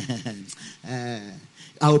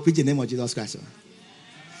 I will preach in the name of Jesus Christ.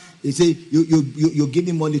 You say you give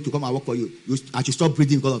me money to come and work for you. I should stop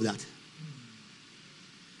breathing because of that.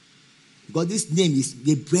 Because this name is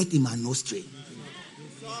the breath in my nostril.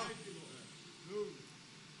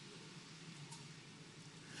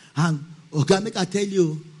 And okay, make I tell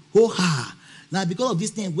you, now because of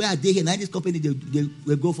this name, where are they here? Now this company they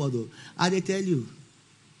will go for though. And they tell you,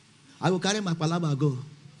 I will carry my palaba and go.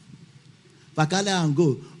 If I carry and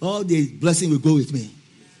go, all the blessing will go with me.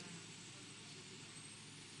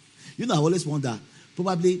 You know, I always wonder,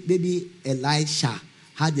 probably maybe Elisha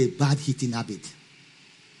had a bad eating habit.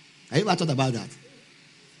 Have you ever thought about that?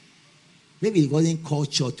 Maybe it wasn't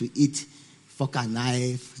culture to eat fork and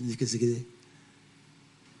knife.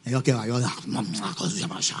 And okay, I don't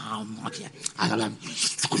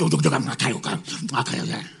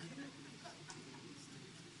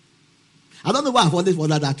know why I've always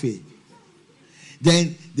wondered that way.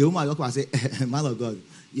 Then the woman walked up and said, man of God,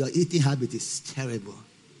 your eating habit is terrible.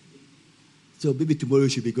 So maybe tomorrow you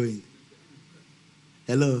should be going.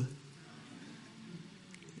 Hello?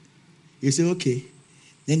 You say, okay.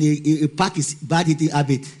 Then he pack his bad eating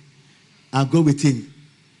habit and go with him.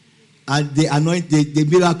 And they anoint the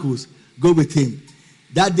miracles, go with him.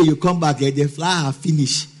 That day you come back, the flour are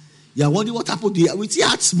finished. You are wondering what happened to you. We see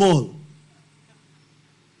heart small.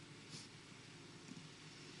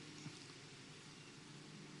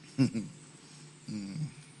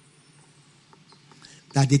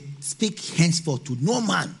 That they speak henceforth to no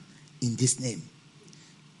man in this name.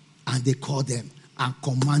 And they called them and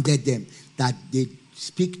commanded them that they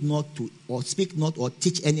speak not or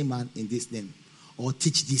teach any man in this name. Or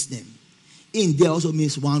teach this name. In there also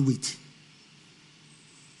means one with.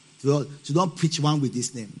 So don't preach one with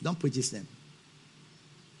this name. Don't preach this name.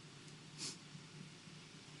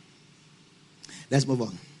 Let's move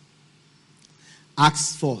on.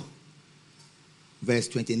 Acts 4, verse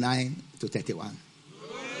 29 to 31.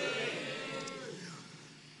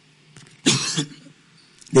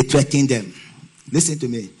 They threatened them. Listen to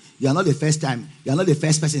me. You are not the first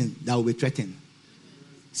person that will be threatened.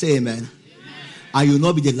 Say amen. And you will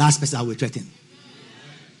not be the last person that will threaten.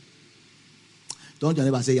 Don't your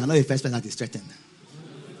neighbor say, you are not the first person that is threatened.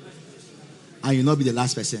 And you will not be the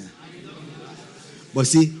last person. But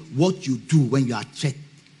see, what you do when you are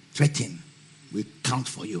threatened will count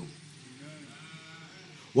for you.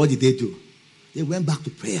 What did they do? They went back to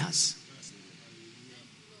prayers.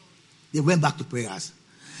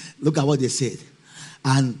 Look at what they said.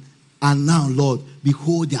 And now, Lord,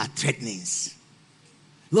 behold their threatenings.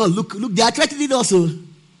 Lord, look, they are threatening also.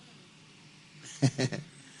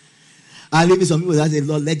 And maybe some people that say,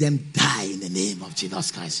 Lord, let them die in the name of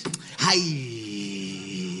Jesus Christ.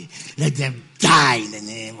 Let them die in the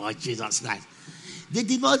name of Jesus Christ.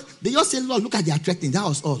 They just said, Lord, look at their threatening. That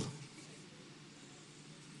was all.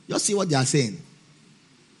 Just see what they are saying.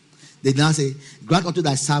 They now say, grant unto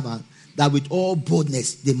thy servant that with all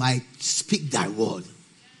boldness they might speak thy word.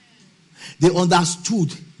 They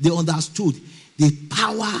understood the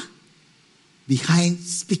power behind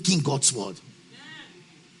speaking God's word.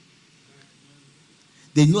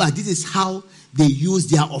 They know that this is how they use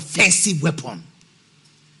their offensive weapon.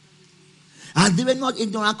 And they were not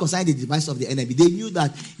ignorant concerning the device of the enemy. They knew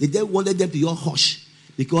that the devil wanted them to hear hush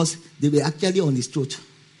because they were actually on his throat.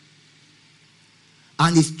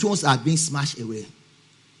 And his thrones are being smashed away.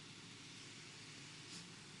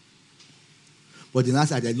 But the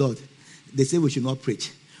answer, the Lord, they say we should not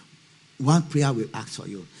preach. One prayer will ask for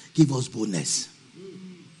you. Give us boldness.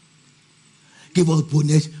 Give us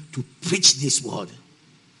boldness to preach this word.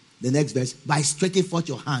 The next verse, by stretching forth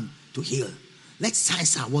your hand to heal. Let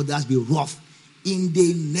signs and wonders be wrought in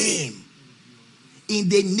the name. In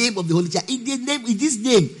the name of the Holy Child. In this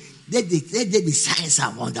name, let there be signs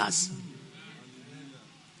and wonders.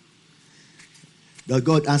 Does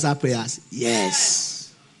God answer prayers?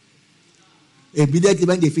 Yes. Immediately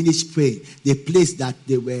when they finished praying, the place that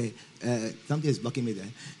they were, something is blocking me there.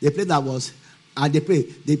 The place that was, and they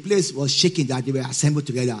prayed, the place was shaking that they were assembled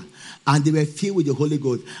together. And they were filled with the Holy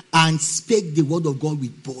Ghost. And spake the word of God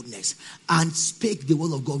with boldness. And spake the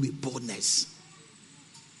word of God with boldness.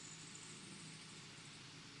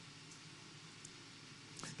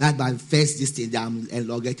 That by first this thing that I'm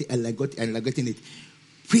elongating it.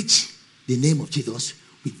 Preach the name of Jesus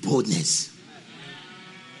with boldness.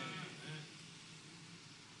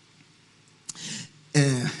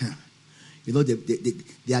 You know,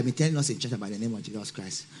 they have been telling us in church about the name of Jesus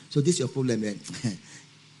Christ. So this is your problem, man.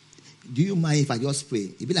 Do you mind if I just pray?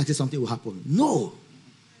 It be like something will happen. No.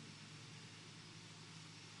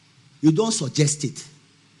 You don't suggest it.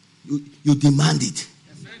 You demand it.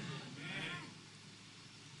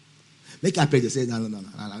 Make I pray. They say, no,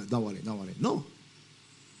 don't worry. No.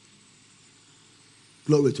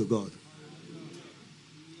 Glory to God.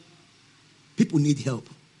 People need help.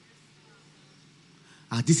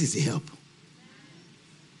 And this is the help.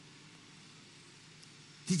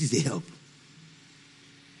 This is the help.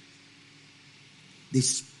 They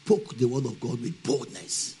spoke the word of God with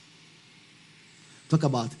boldness. Talk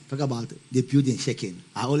about the building shaking.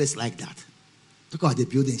 I always like that. Talk about the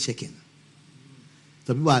building shaking.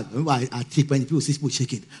 So people are tripping. People see people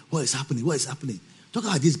shaking. What is happening? What is happening? Talk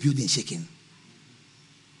about this building shaking.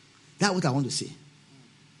 That's what I want to see.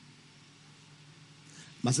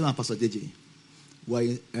 Myself and Pastor DJ were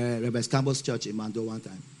in Rebecca Campbell's church in Mando one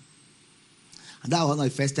time. And that was not the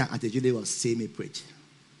first time Auntie Julie was seeing me preach.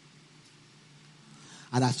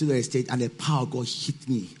 And I stood on the stage and the power of God hit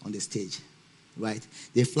me on the stage. Right?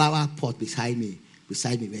 The flower pot beside me were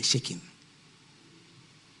shaking.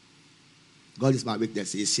 God is my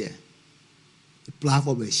witness. He's here. The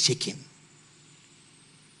platform was shaking.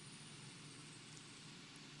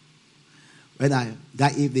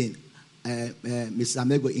 That evening, Mrs.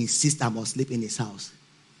 Amego insisted I must sleep in his house.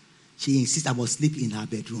 She insisted I must sleep in her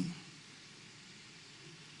bedroom.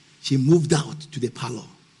 She moved out to the parlor.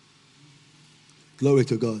 Glory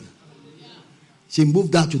to God. She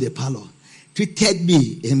moved out to the parlor. Treated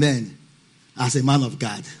me, amen, as a man of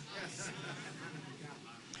God.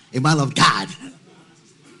 A man of God.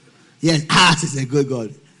 Yes, ours is a good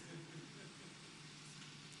God.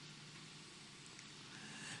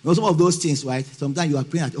 You know, some of those things, right? Sometimes you are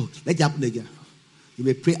praying, let it happen again. You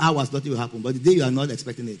may pray hours, nothing will happen. But the day you are not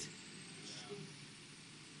expecting it.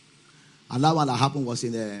 Another one that happened was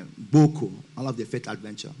in Boko, one of the Faith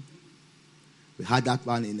Adventure. We had that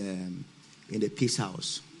one in the Peace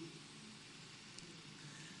House.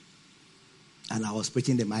 And I was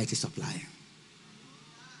preaching the mighty supply.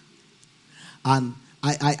 And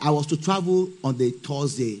I was to travel on the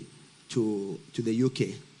Thursday to the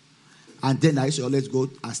UK. And then I used to always go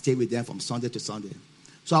and stay with them from Sunday to Sunday.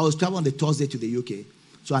 So I was traveling on the Thursday to the UK.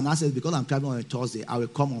 So I said, because I'm traveling on a Thursday, I will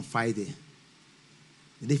come on Friday.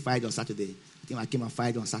 They Friday or Saturday. I think I came on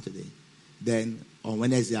Friday on Saturday. Then on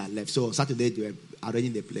Wednesday I left. So Saturday they were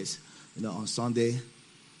arranging the place. You know, on Sunday,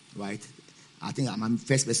 right? I think my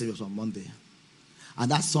first message was on Monday.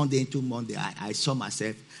 And that Sunday into Monday, I saw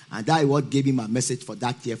myself. And that is what gave me my message for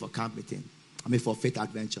that year for camp meeting. For Faith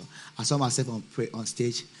Adventure. I saw myself on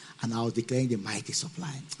stage. And I was declaring the mighty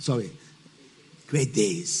supply. Great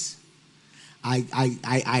days. I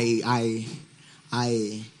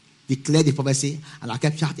declared the prophecy. And I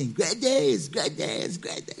kept shouting, great days, great days,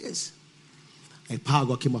 great days. And power of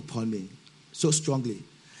God came upon me so strongly.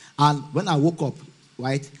 And when I woke up,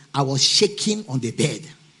 right, I was shaking on the bed.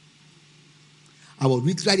 I was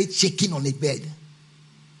literally shaking on the bed.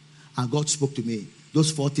 And God spoke to me.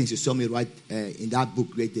 Those 4 things you saw me write in that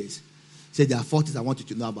book, Great Days. He said, there are 4 things I want you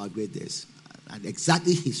to know about Great Days. And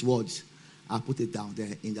exactly his words, I put it down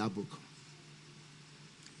there in that book.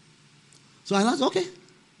 So I was okay.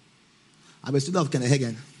 I'm a student of Kenneth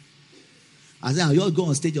Hagin. I said, I'll just go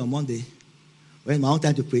on stage on Monday when it's my own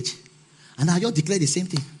time to preach. And I just declare the same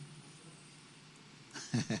thing.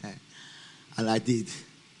 And I did.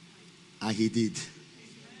 And he did.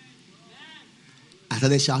 I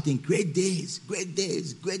started shouting, great days, great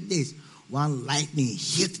days, great days. One lightning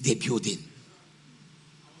hit the building.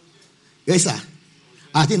 Yes, sir.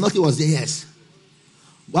 I think nothing was there, yes.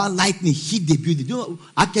 One lightning hit the building. You know,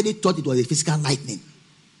 actually thought it was a physical lightning.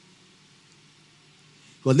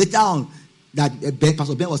 But later on, that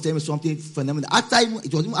Pastor Ben was telling me something phenomenal.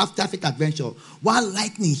 It was even after Africa Adventure, one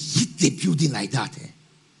lightning hit the building like that.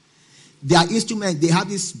 Their instrument, they have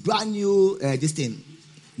this brand new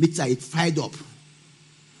mixer. It fired up.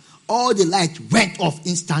 All the light went off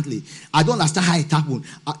instantly. I don't understand how it happened.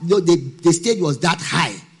 The stage was that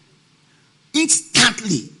high.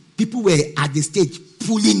 Instantly, people were at the stage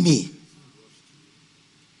pulling me.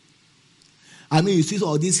 I mean, you see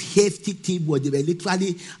all these hefty keyboards. They were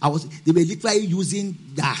literally using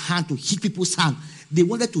their hand to hit people's hand. They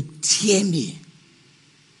wanted to tear me.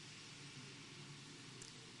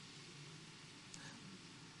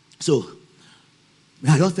 So,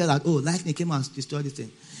 I just felt like, lightning came and destroyed this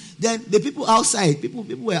thing. Then the people outside, people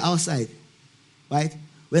were outside, right?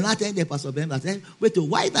 When I tell the Pastor Ben, I said, wait,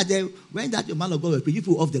 why that when that your man of God was praying, you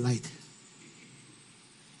put off the light?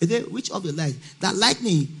 He said, which of the light? That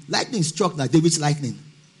lightning struck that day, which lightning?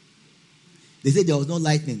 They said there was no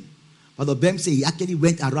lightning. Pastor Ben said he actually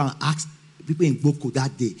went around and asked people in Boko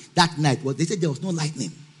that day, that night. They said there was no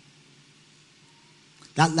lightning.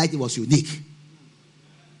 That lightning was unique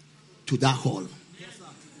to that hall.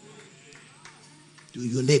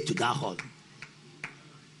 Unique to that hall.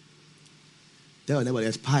 Tell your neighbor,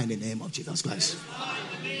 there's power in the name of Jesus Christ.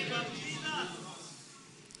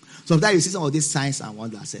 Sometimes you see some of these signs and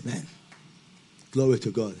wonders. Amen. Glory to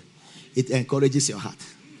God. It encourages your heart.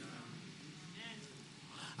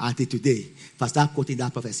 Until today, if I start quoting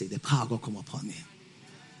that prophecy, the power of God come upon me.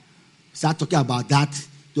 Start talking about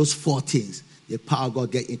those 4 things. The power of God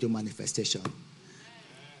get into manifestation.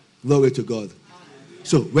 Glory to God.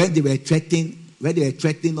 So when they were threatening not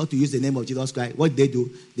to use the name of Jesus Christ, what did they do?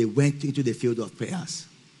 They went into the field of prayers.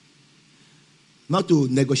 Not to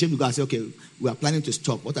negotiate with God and say, okay, we are planning to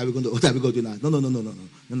stop. What are we going to do now?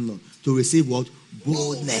 No. To receive what?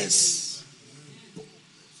 Boldness.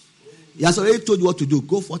 He has already told you what to do.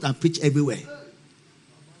 Go forth and preach everywhere.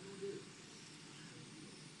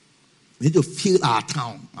 We need to fill our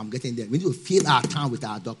town. I'm getting there. We need to fill our town with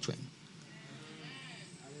our doctrine.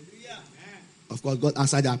 Of course, God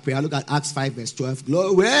answered our prayer. Look at Acts 5 verse 12.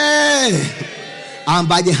 Glory! And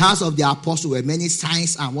by the hands of the apostles were many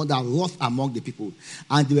signs and wonders wrought among the people.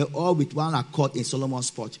 And they were all with one accord in Solomon's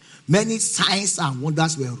porch. Many signs and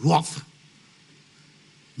wonders were wrought.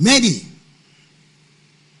 Many.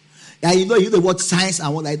 And you know the word signs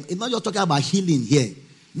and wonders. It's not just talking about healing here.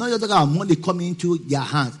 It's not just talking about money coming into their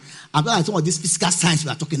hands. I'm talking about some of these physical signs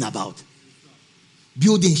we are talking about.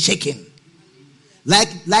 Building shaking. Like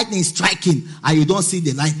lightning striking, and you don't see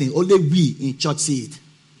the lightning. Only we in church see it.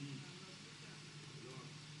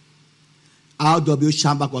 R.W.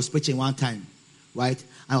 Shambach was preaching one time, right?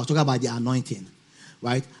 And I was talking about the anointing,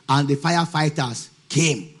 right? And the firefighters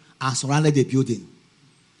came and surrounded the building.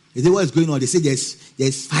 You see what is going on? They say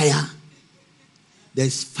there's fire.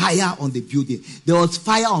 There's fire on the building. There was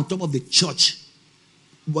fire on top of the church,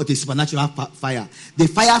 but it's supernatural fire. The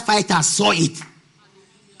firefighters saw it.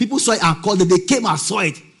 People saw it and called them. They came and saw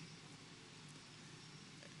it.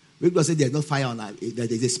 We will say there's no fire on that.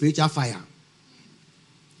 There's a spiritual fire.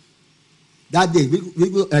 That day,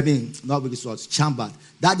 Shambach.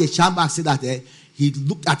 That day, Shambach said that he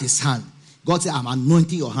looked at his hand. God said, I'm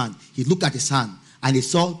anointing your hand. He looked at his hand and he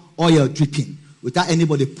saw oil dripping without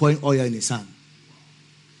anybody pouring oil in his hand.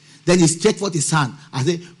 Then he stretched forth his hand and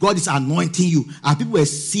said, God is anointing you. And people were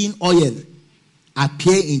seeing oil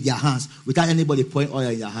appear in their hands without anybody pouring oil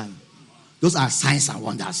in their hand. Those are signs and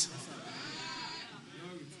wonders.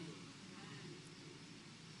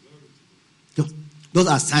 Those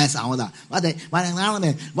are signs and wonders. What did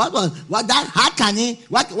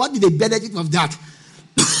the benefit of that?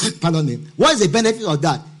 Pardon me. What is the benefit of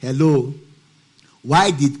that? Hello.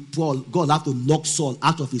 Why did God have to knock Saul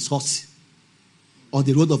out of his horse on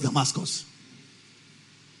the road of Damascus?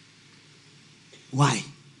 Why?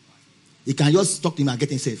 He can just talk to him and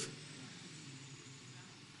get him safe.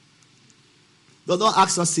 Don't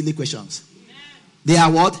ask us silly questions. They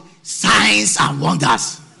are what? Signs and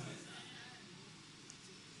wonders.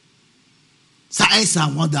 Signs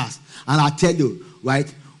and wonders. And I tell you,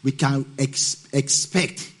 right, we can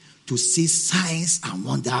expect to see signs and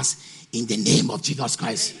wonders in the name of Jesus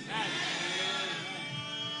Christ.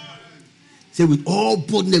 Say, with all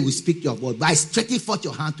boldness we speak your word, by stretching forth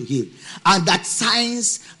your hand to heal. And that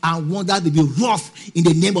signs and wonders will be wrought in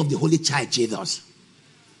the name of the Holy Child Jesus.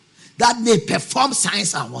 That may perform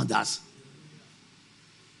signs and wonders.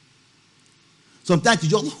 Sometimes you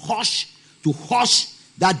just hush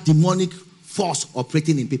that demonic force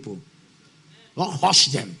operating in people. Don't hush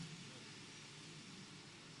them.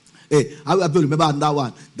 Hey, I remember that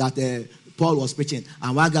one that Paul was preaching,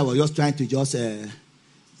 and one guy was just trying to just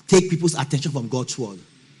take people's attention from God's word.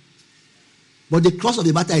 But the crux of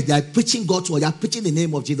the matter is they are preaching God's word. They are preaching the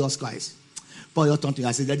name of Jesus Christ. Paul just turned to me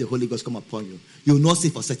and said, let the Holy Ghost come upon you. You will not see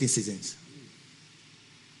for certain seasons.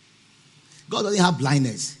 God doesn't have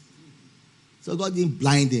blindness. So God didn't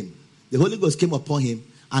blind him. The Holy Ghost came upon him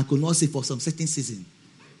and could not see for some certain season.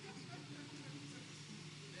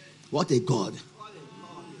 What a God.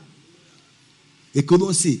 He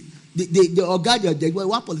couldn't see. The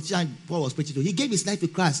one politician Paul was preaching to, he gave his life to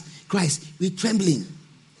Christ with trembling.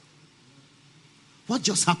 What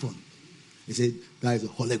just happened? He said, that is the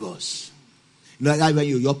Holy Ghost. You know, like when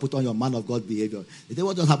you put on your man of God behavior. They say,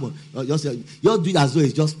 what just happened? Just do it as though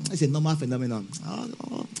it's a normal phenomenon.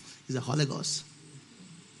 Oh, it's the Holy Ghost.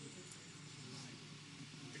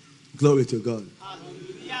 Glory to God.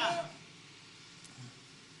 Hallelujah.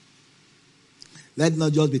 Let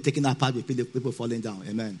not just be taken apart with people falling down.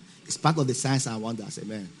 Amen. It's part of the signs and wonders.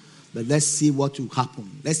 Amen. But let's see what will happen.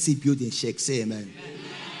 Let's see building shake. Say amen. Amen.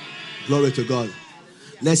 Glory to God.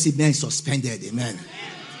 Let's see men suspended. Amen.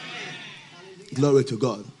 Glory to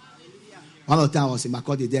God. One of the time I was in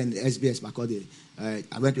Makurdi, then SBS Makurdi.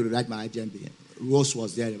 I went to write my IGMB. Rose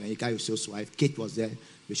was there, when Ika Yusuf's wife. Kate was there,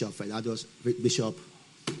 Bishop Fredado's, Bishop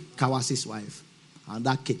Kawasi's wife. And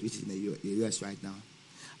that Kate, which is in the US right now.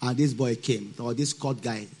 And this boy came, or this court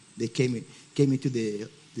guy, they came into the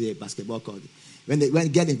basketball court. When they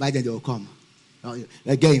get invited, they will come. When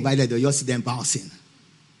they get invited, they'll just see them bouncing.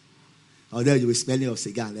 Or there you will smelling of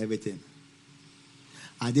cigar and everything.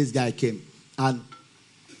 And this guy came. And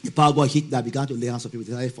the power boy hit that, began to lay hands on people.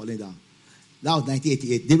 They started falling down. That was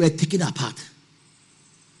 1988. They were taken apart.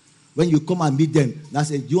 When you come and meet them, they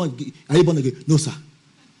say, are you born again? No, sir.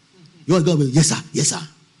 You want to go? Yes, sir. Yes, sir.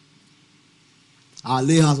 I'll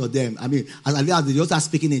lay hands on them. I mean, as I lay hands, they just start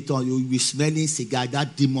speaking in tongues. You'll be smelling cigar,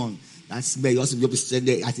 that demon, that smell, you'll be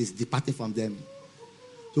smelling as it's departing from them.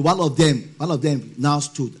 So one of them now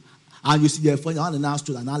stood. And you see their friend, one now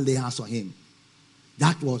stood and now lay hands on him.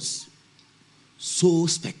 That was so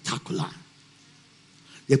spectacular.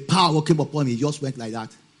 The power came upon him. He just went like that.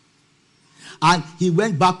 And he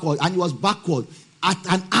went backward, and he was backward at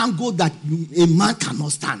an angle that a man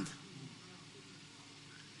cannot stand.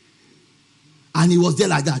 And he was there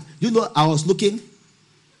like that. You know, I was looking,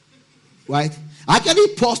 right? I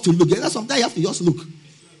actually paused to look. Sometimes you have to just look.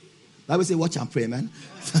 Bible say, watch and pray, man.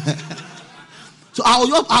 So I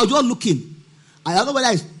was just looking. I don't know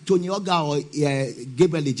whether it's Tony Oga or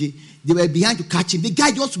Gabriel Eji. They were behind to catch him. The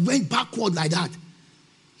guy just went backward like that.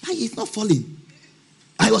 He's not falling.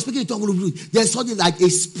 I was speaking to him. There's something like a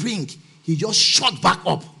spring. He just shot back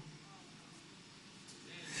up.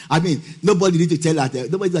 I mean, nobody need to tell that.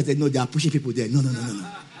 Nobody need to say, no, they are pushing people there. No.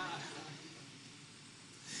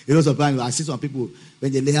 You know, sometimes I see some people,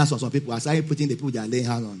 when they lay hands on some people, I started putting the people they are laying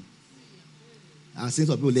hands on. I see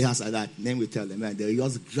some people lay hands like that. Then we tell them, man, they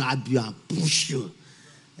just grab you and push you.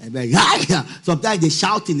 And then, sometimes the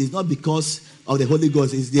shouting is not because of the Holy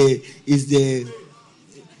Ghost. It's the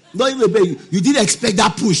not even baby. You didn't expect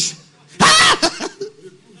that push.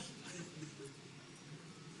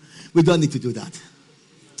 We don't need to do that.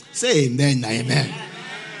 Say amen, amen.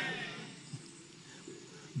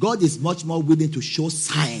 God is much more willing to show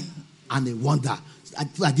sign and a wonder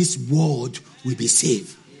that this world will be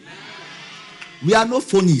saved. We are no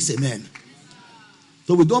phonies, amen.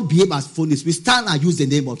 So we don't behave as phonies. We stand and use the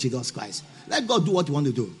name of Jesus Christ. Let God do what He wants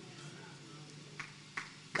to do.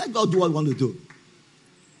 Let God do what He wants to do.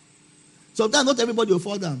 Sometimes not everybody will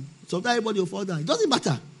fall down. Sometimes everybody will fall down. It doesn't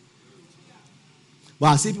matter. But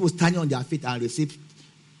I see people standing on their feet and receive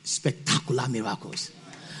spectacular miracles.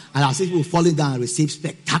 And I see people falling down and receive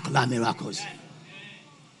spectacular miracles.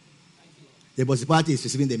 The possibility is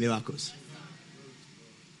receiving the miracles.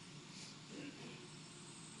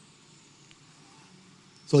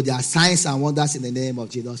 So there are signs and wonders in the name of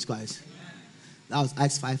Jesus Christ. That was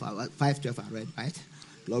Acts 5:12 I read, right?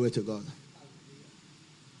 Glory to God.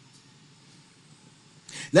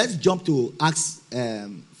 Let's jump to Acts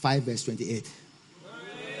 5 verse 28.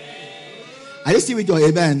 Are you still with your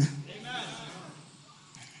amen?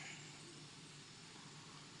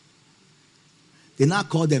 They now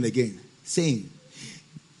call them again, saying,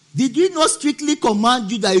 did we not strictly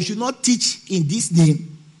command you that you should not teach in this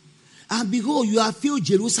name? And behold, you have filled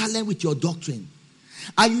Jerusalem with your doctrine.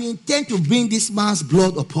 And you intend to bring this man's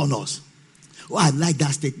blood upon us. Oh, I like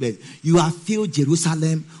that statement. You have filled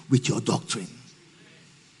Jerusalem with your doctrine.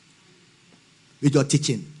 With your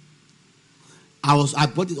teaching. I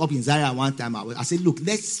brought it up in Zaria one time. I said, look,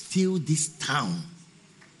 let's fill this town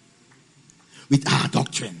with our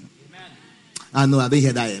doctrine. Amen. I know, I didn't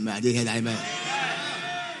hear that amen. I didn't hear that amen.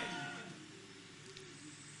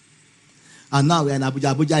 And now we're in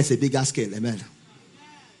Abuja. Abuja is a bigger scale. Amen.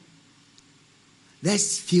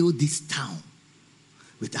 Let's fill this town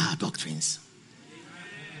with our doctrines.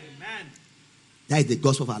 Amen. That is the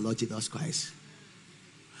gospel of our Lord Jesus Christ.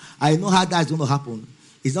 I know how that is going to happen.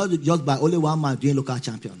 It's not just by only one man doing local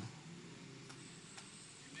champion.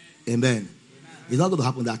 Amen. It's not going to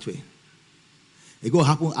happen that way. It's going to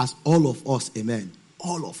happen as all of us, amen,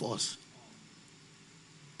 all of us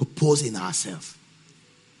proposing ourselves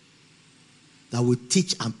that we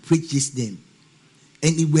teach and preach this name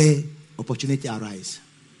anywhere opportunity arises.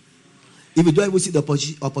 If you don't even see the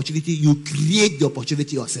opportunity, you create the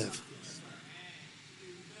opportunity yourself.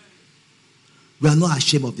 We are not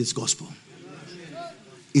ashamed of this gospel.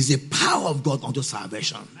 It's the power of God unto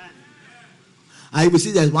salvation. And you will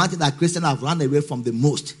see there's one thing that Christians have run away from the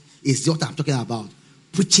most is what I'm talking about.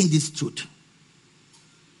 Preaching this truth.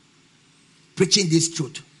 Preaching this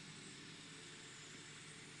truth.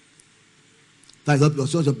 For example, you're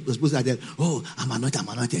supposed to say, oh, I'm anointed.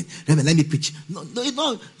 Let me preach.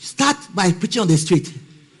 No. Start by preaching on the street.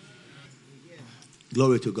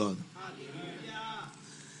 Glory to God.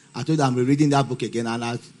 I told you I'm reading that book again, and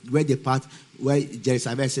I read the part where Jerry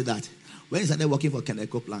Savelle said that when he started working for Kenneth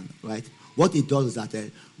Copeland, right, what he does is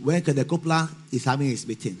that when Kenneth Copeland is having his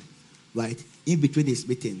meeting, right, in between his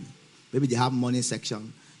meeting, maybe they have morning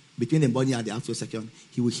section, between the morning and the afternoon section,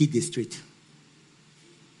 he will hit the street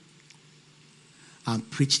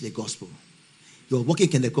and preach the gospel. He was working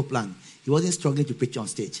Kenneth Copeland. He wasn't struggling to preach on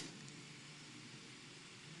stage.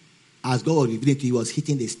 As God was revealing to him, he was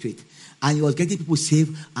hitting the street. And he was getting people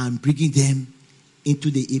saved and bringing them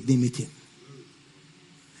into the evening meeting.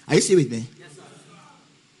 Are you still with me? Yes, sir.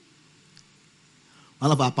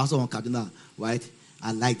 One of our pastors on Kaduna, right?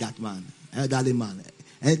 I like that man. Elderly man.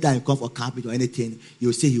 Anytime you come for camping or anything,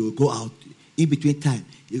 you say he will go out. In between time,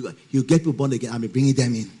 you get people born again and be bringing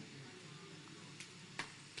them in.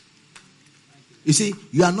 You see,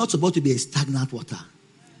 you are not supposed to be a stagnant water.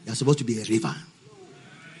 You are supposed to be a river.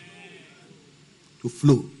 To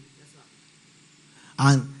flow.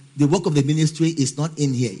 And the work of the ministry is not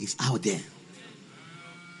in here, it's out there.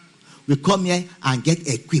 We come here and get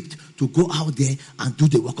equipped to go out there and do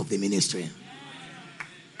the work of the ministry.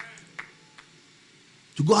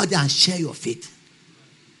 To go out there and share your faith.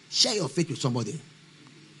 Share your faith with somebody.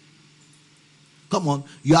 Come on,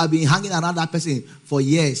 you have been hanging around that person for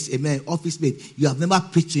years, amen, office mate. You have never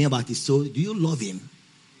preached to him about his soul. Do you love him?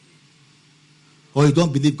 Or you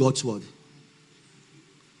don't believe God's word?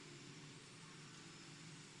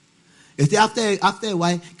 After a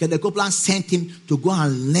while, Kenneth Copeland sent him to go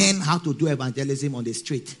and learn how to do evangelism on the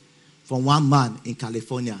street from one man in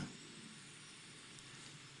California.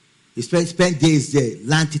 He spent days there,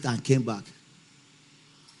 learned it and came back.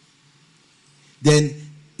 Then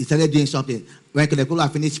he started doing something. When Kenneth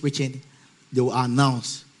Copeland finished preaching, they will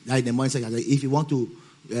announce that in the morning section, if you want to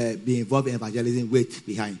be involved in evangelism, wait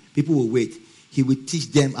behind. People will wait. He will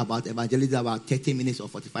teach them about evangelism about 30 minutes or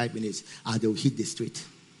 45 minutes, and they will hit the street.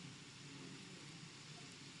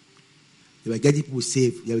 They were getting people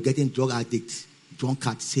saved. They were getting drug addicts,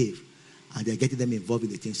 drunkards saved. And they were getting them involved in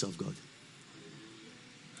the things of God.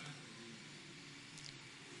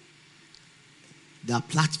 There are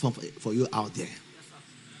platforms for you out there.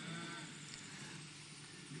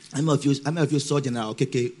 How many of you saw General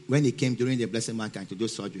Okeke when he came during the Blessed Mankind to do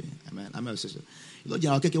surgery? You know,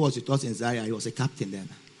 General Okeke was with us in Zaria. He was a captain then,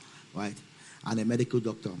 right? And a medical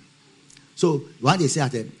doctor. So one day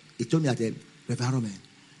he told me at the environment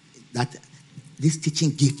that this teaching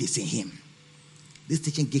gift is in him. This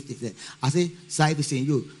teaching gift is there. I say, sir, if it's in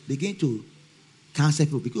you, begin to counsel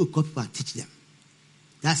people, begin to call people and teach them.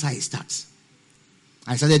 That's how it starts.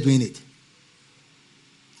 I started doing it.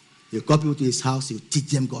 You call people to his house, you teach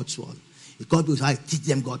them God's word. You call people to his house, teach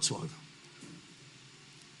them God's word.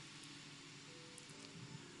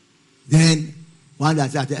 Then one day I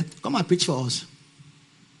said, come and preach for us.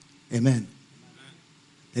 Amen.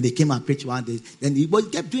 Then he came and preached one day. Then he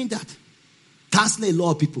kept doing that. Counseling a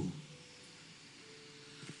lot of people.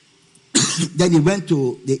 Then he went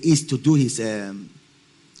to the east to do his,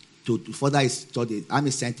 to further his study.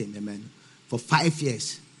 Army sent him, amen, for 5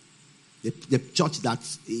 years. The church that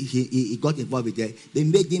he got involved with there, they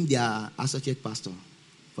made him their associate pastor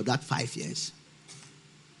for that 5 years.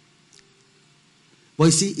 But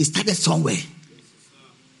you see, it started somewhere.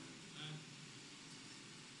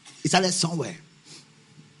 It started somewhere.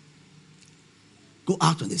 Go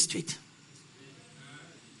out on the street.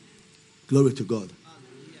 Glory to God.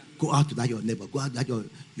 Go out to that your neighbor. Go out to that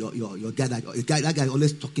your guy. That guy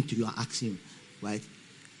always talking to you and asking you, right?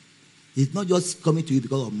 He's not just coming to you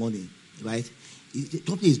because of money, right?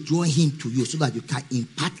 Something is drawing him to you so that you can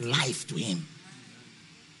impart life to him.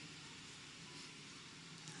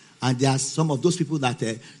 And there are some of those people that,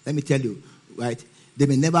 let me tell you, right? They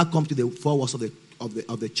may never come to the four walls of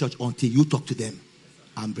the church until you talk to them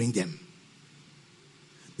and bring them.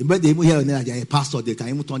 The moment they even hear that you're a pastor, they can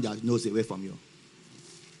even turn their nose away from you.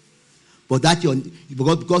 But that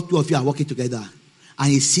because two of you are working together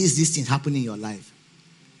and he sees these things happening in your life,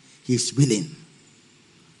 he's willing.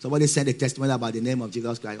 Somebody sent a testimony about the name of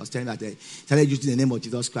Jesus Christ. I was telling that they started using the name of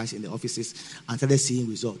Jesus Christ in the offices and started seeing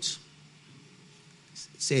results.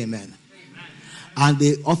 Say amen. Amen. And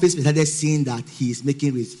the office started seeing that she is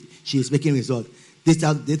making results. They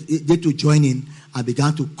to join in and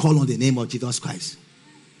began to call on the name of Jesus Christ.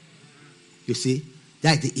 You see,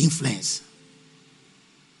 that is the influence.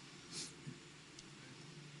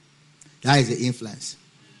 That is the influence.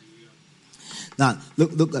 Now,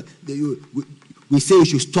 look. We say you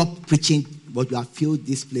should stop preaching, but you have filled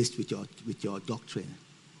this place with your doctrine.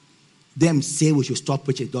 Them say we should stop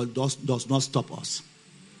preaching does not stop us.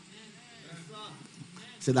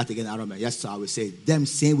 Say that again, Aaron. Yes, sir, I will say. Them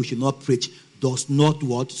saying we should not preach does not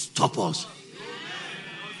what? Stop us.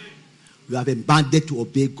 We have been mandate to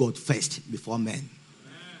obey God first before men.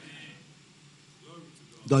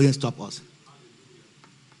 Doesn't stop us.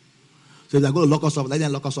 So if they're going to lock us up, let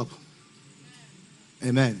them lock us up.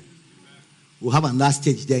 Amen. We'll have another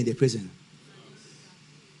stage there in the prison.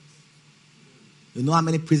 You know how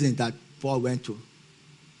many prisons that Paul went to?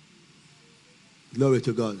 Glory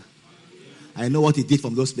to God. I know what he did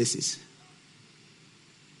from those places.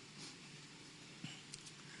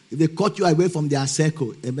 If they cut you away from their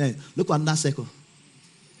circle, amen, look at that circle.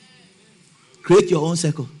 Create your own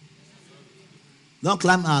circle. Don't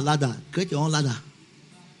climb our ladder. Create your own ladder.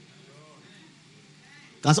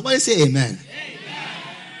 Can somebody say amen?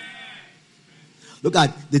 Look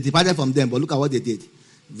at, they departed from them, but look at what they did.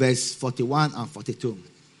 Verse 41 and 42.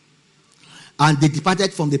 And they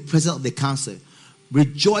departed from the presence of the council,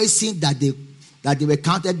 rejoicing that they were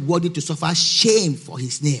counted worthy to suffer shame for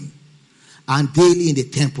his name. And daily in the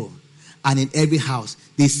temple and in every house,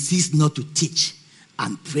 they ceased not to teach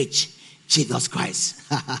and preach Jesus Christ.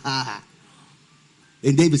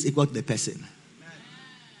 The name is equal to the person.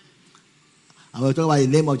 And we're talking about the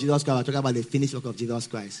name of Jesus Christ. We're talking about the finished work of Jesus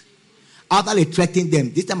Christ. After they threatened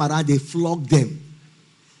them, this time around they flogged them.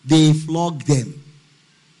 They flogged them.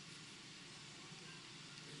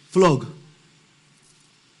 Flog.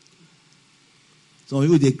 So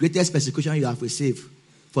you, the greatest persecution you have received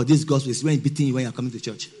for this gospel is when beating you when you are coming to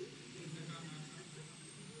church.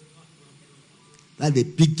 That's the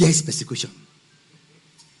biggest persecution.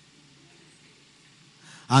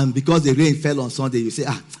 And because the rain fell on Sunday, you say,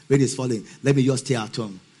 rain is falling. Let me just stay at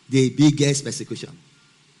home. The biggest persecution.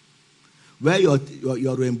 Wear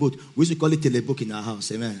your rain boot. We should call it telebook in our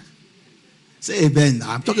house. Amen. Say amen.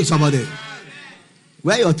 I'm talking to somebody.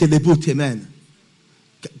 Wear your teleboot. Amen.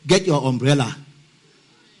 Get your umbrella.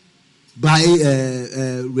 Buy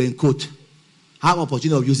a raincoat. Have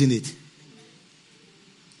opportunity of using it.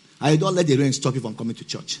 And don't let the rain stop you from coming to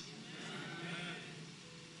church.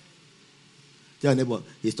 Tell your neighbor,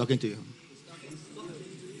 he's talking to you.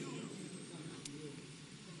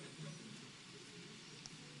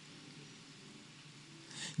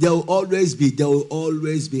 There will always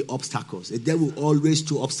be obstacles. The devil will always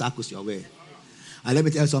throw obstacles your way. And let me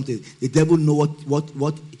tell you something. The devil knows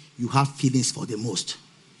what you have feelings for the most.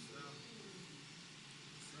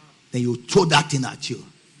 Then you throw that thing at you.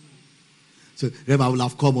 So, remember, I will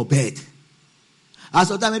have come obeyed. And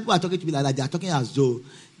sometimes people are talking to me like that. They are talking as though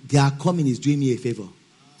their coming is doing me a favor.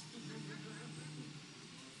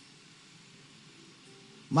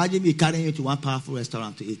 Imagine me carrying you to one powerful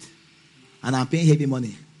restaurant to eat. And I'm paying heavy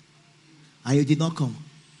money. And you did not come.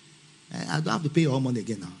 I don't have to pay your own money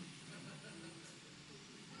again now.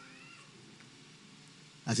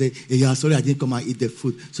 I say, hey, yeah, sorry I didn't come and eat the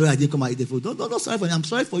food. Sorry I didn't come and eat the food. Don't sorry for me. I'm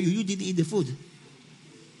sorry for you. You didn't eat the food.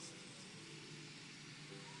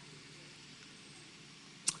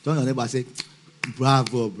 Turn your neighbor and say,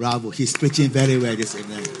 bravo, bravo. He's preaching very well this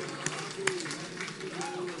evening.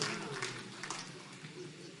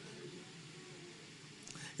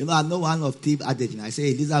 You know, I know one of Steve adage. I say,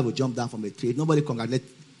 a lizard will jump down from a tree. Nobody congratulate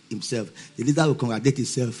himself. The lizard will congratulate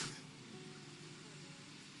himself.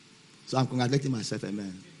 So I'm congratulating myself,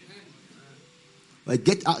 amen. But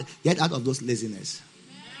get out of those laziness.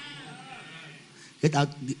 Get out.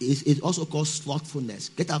 It's also called slothfulness.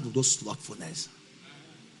 Get out of those slothfulness.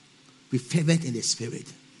 Be fervent in the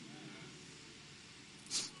spirit.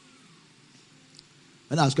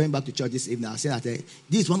 When I was coming back to church this evening, I said that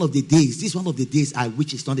this is one of the days I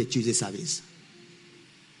wish it's not a Tuesday service.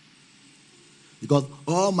 Because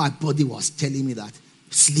all my body was telling me that,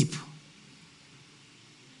 sleep.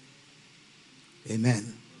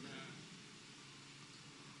 Amen.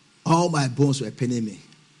 All my bones were paining me.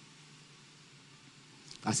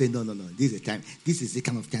 I said, no. This is the time. This is the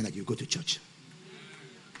kind of time that you go to church.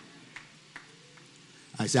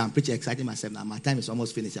 I said, I'm pretty excited myself now. My time is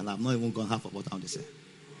almost finished and I've not even gone half of what I want to say.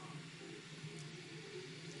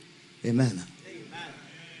 Amen.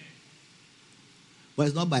 But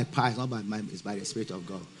it's not by power, it's not by mind, it's by the Spirit of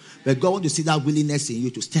God. But God wants to see that willingness in you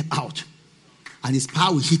to step out. And His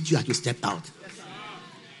power will hit you as you step out.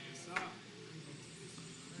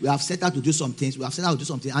 We have set out to do some things.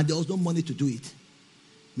 And there was no money to do it.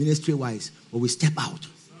 Ministry-wise. But we step out.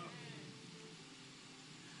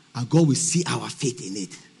 And God will see our faith in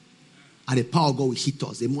it. And the power of God will hit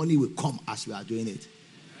us. The money will come as we are doing it.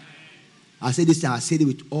 I say this time, I say it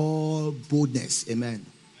with all boldness. Amen.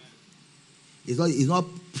 It's not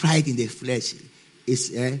pride in the flesh. It's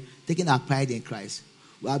taking our pride in Christ.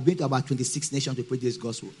 We have been to about 26 nations to preach this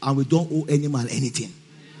gospel. And we don't owe any man anything.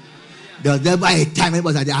 There was never a time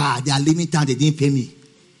anybody said, they are leaving town, they didn't pay me.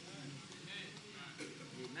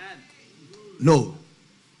 No.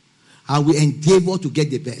 And we endeavor to get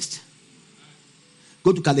the best.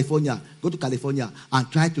 Go to California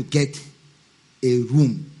and try to get a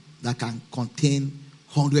room that can contain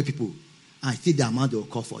 100 people and see the amount they will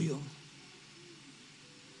call for you.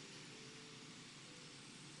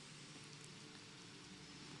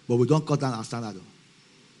 But we don't cut down our standard.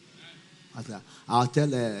 I'll tell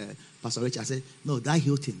Pastor Rich, I said, no, that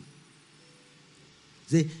Hilton.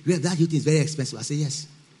 Say, that Hilton is very expensive. I say, yes.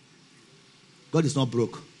 God is not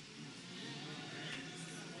broke.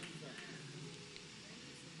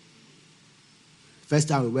 First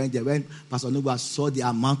time we went there, when Pastor Nuba saw the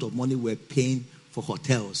amount of money we're paying for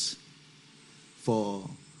hotels, for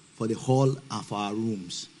the hall and for our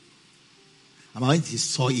rooms. And when she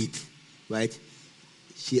saw it, right,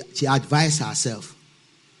 she advised herself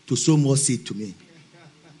to sow more seed to me.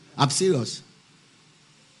 I'm serious.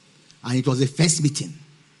 And it was the first meeting.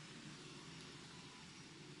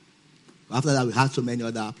 After that, we had so many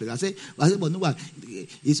other places. I said, but no,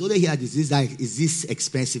 it's only here. Is this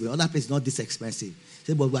expensive? The other place is not this expensive. I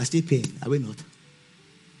said, but we are still paying. Are we not?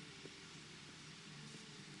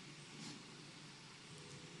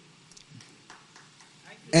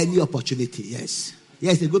 Any opportunity, yes.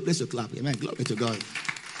 Yes, it's a good place to clap. Amen. Glory to God.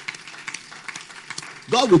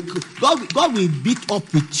 God will meet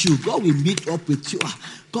up with you. God will meet up with you.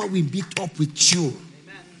 God will meet up with you.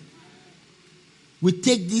 Amen. We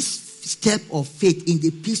take this step of faith in the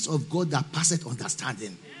peace of God that passeth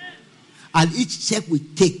understanding. Yes. And each step we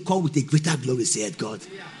take come with a greater glory, said God.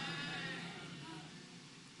 Yeah.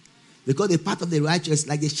 Because the path of the righteous,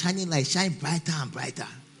 like the shining light, shine brighter and brighter.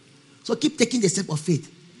 So keep taking the step of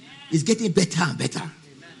faith. It's getting better and better.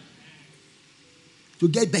 Amen. To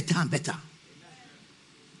get better and better.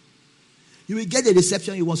 You will get the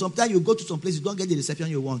reception you want. Sometimes you go to some place, you don't get the reception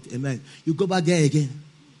you want. Amen. You go back there again.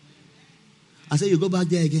 I say you go back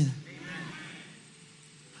there again.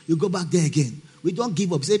 You go back there again. We don't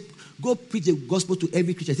give up. Say, go preach the gospel to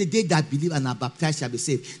every Christian. Say, they that believe and are baptized shall be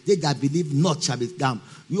saved. They that believe not shall be damned.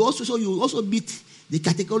 You also meet the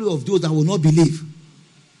category of those that will not believe.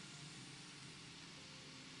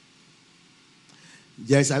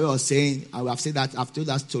 Yes, I was saying, I have said that, I've told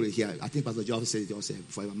that story here. I think Pastor Geoff said it also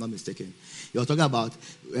before, if I'm not mistaken. He was talking about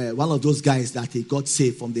one of those guys that he got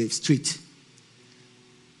saved from the street.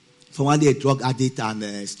 From one day, drug addict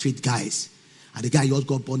and street guys. And the guy just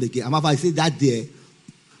got born again. I said that day,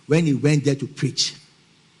 when he went there to preach,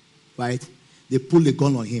 right, they pulled a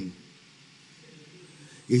gun on him.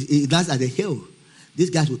 He danced at the hill. These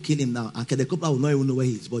guys will kill him now. And Kenneth Copeland will not even know where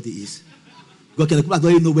his body is. Because Kenneth Copeland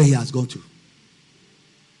don't even know where he has gone to.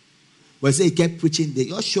 But he said he kept preaching. They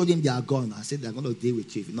just showed him they are gone. I said, they're going to deal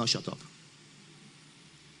with you if you not shut up.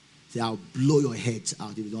 Say, I'll blow your heads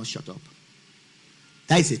out if you don't shut up.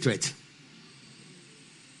 That is a threat.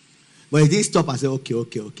 But he didn't stop and say,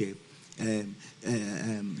 okay.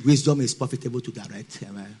 Wisdom is profitable to direct.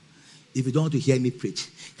 If you don't want to hear me preach,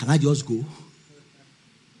 can I just go?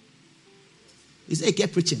 He said he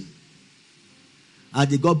kept preaching.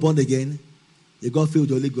 And they got born again. They got filled with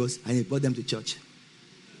the Holy Ghost. And he brought them to church.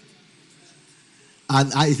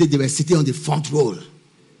 And I said they were sitting on the front row.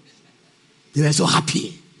 They were so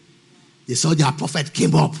happy. They saw their prophet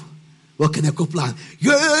came up. What can I Copeland?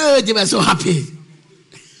 Yeah, they were so happy.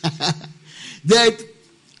 Then,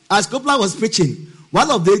 as Copeland was preaching, one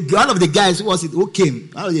of the guys who came,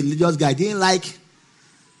 one of the religious guy, didn't like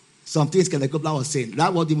some things Kenneth Copeland was saying.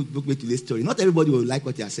 That's what took me to this story. Not everybody will like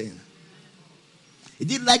what you are saying. He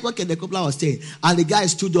didn't like what Kenneth Copeland was saying. And the guy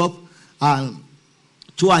stood up and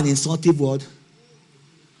threw an insulting word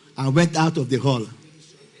and went out of the hall.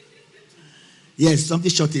 Yes, something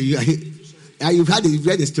shot him. You've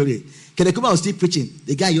read the story. Kenneth Copeland was still preaching.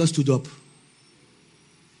 The guy just stood up.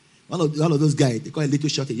 One of those guys, they call it Little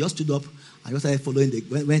Shorty, just stood up and just started following.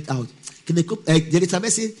 Went out.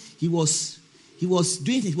 Elizabeth said he was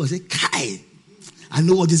doing it. He was saying, "Kai, I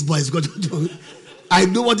know what this boy is going to do. I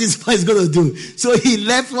know what this boy is going to do." So he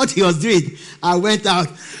left what he was doing and went out.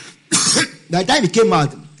 By the time he came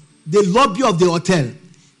out, the lobby of the hotel,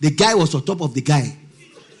 the guy was on top of the guy.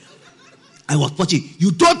 I was watching.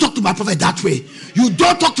 You don't talk to my prophet that way. You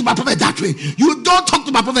don't talk to my prophet that way. You don't talk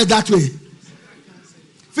to my prophet that way.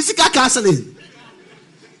 Physical counseling.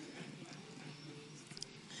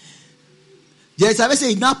 Jezebel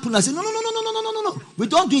said, "Now pull." I said, No. We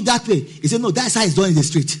don't do it that way. He said, "No, that's how it's done in the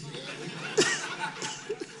street."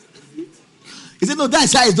 He said, "No,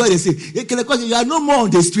 that's how it's done in the street. You are no more on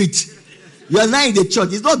the street. You are now in the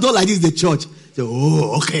church. It's not done like this in the church." I said,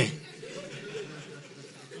 "Oh, okay."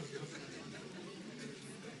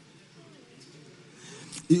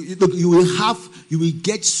 You will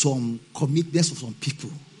get some commitments from some people.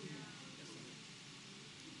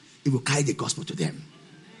 It will carry the gospel to them.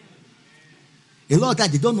 A lot of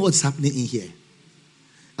times they don't know what's happening in here.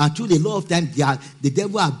 And through a lot of time, the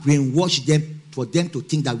devil has brainwashed them for them to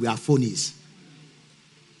think that we are phonies.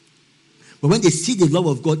 But when they see the love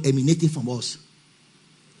of God emanating from us,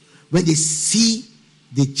 when they see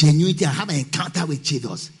the genuinity and have an encounter with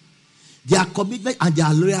Jesus, their commitment and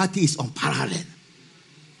their loyalty is unparalleled.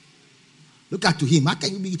 Look at to him. How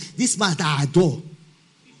can you be this man that I adore?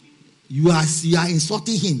 You are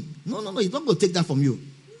insulting him. No. He's not going to take that from you.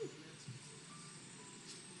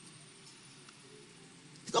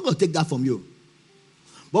 He's not going to take that from you.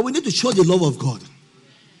 But we need to show the love of God.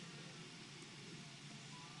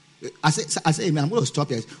 I say, amen. I'm going to stop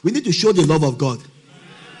here. We need to show the love of God.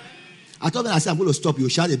 I thought when I said I'm going to stop, you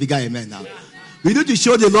shout a bigger amen now. We need to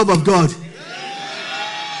show the love of God.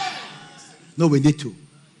 No, we need to.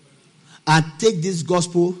 And take this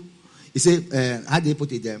gospel. He said, how do they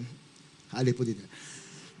put it there?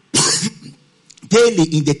 Daily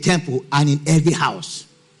in the temple and in every house.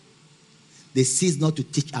 They cease not to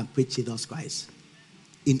teach and preach Jesus Christ.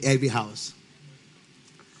 In every house.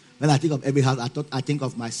 When I think of every house, I think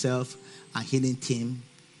of myself and healing team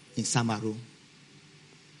in Samaru.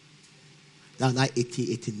 That was like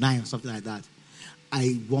 80, 89 or something like that.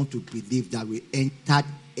 I want to believe that we entered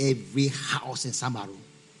every house in Samaru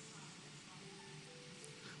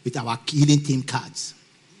with our healing team cards.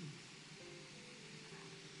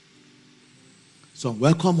 Some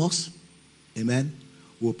welcome us. Amen.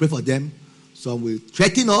 We'll pray for them. Some will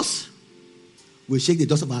threaten us. We'll shake the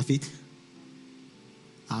dust of our feet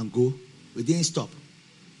and go. We didn't stop.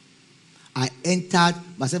 I entered,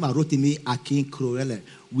 myself and Rotimi, Akin, Crowell.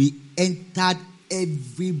 We entered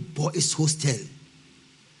every boys' hostel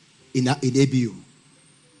in ABU.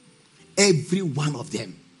 Every one of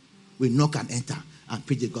them. We knock and enter and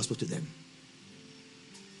preach the gospel to them.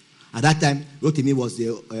 At that time, Rotimi was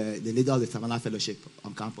the leader of the Savannah Fellowship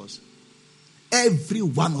on campus. Every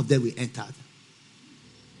one of them we entered.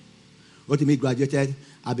 Rotimi graduated.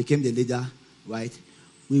 I became the leader, right?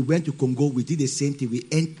 We went to Congo. We did the same thing. We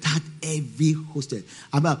entered every hostel.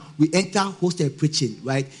 We entered hostel preaching,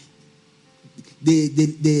 right?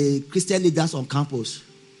 The Christian leaders on campus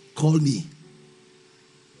called me.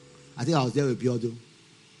 I think I was there with Biodo.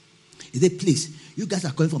 He said, "Please, you guys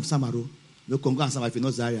are coming from Samaru. No, Congo and Samaru, if you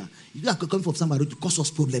know Zaria. You guys are coming from Samaru to cause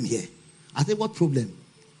us problem here." I said, "What problem?"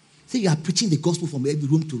 He said, "You are preaching the gospel from every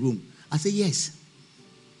room to room." I said, "Yes."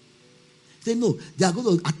 He said, "No, they are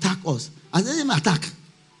going to attack us." I said, "Let them attack."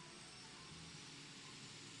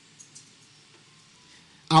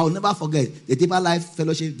 I'll never forget the Deeper Life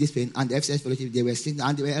Fellowship, this thing, and the FCS Fellowship. They were sitting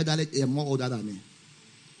and they were elderly, they were more older than me.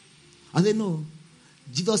 I said, "No.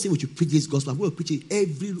 Jesus said we should preach this gospel. We will preach it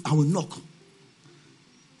I will knock."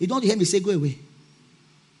 You don't hear me say, "Go away."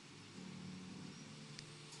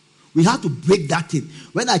 We have to break that thing.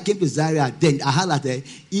 When I came to Zaria, then I heard that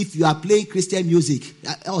if you are playing Christian music,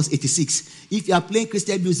 that was 86. If you are playing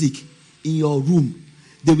Christian music in your room,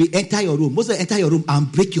 they will enter your room. Most of them enter your room and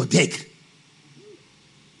break your deck.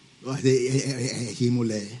 Your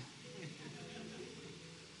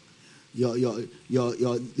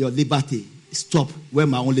liberty stop where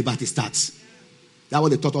my own liberty starts. That's what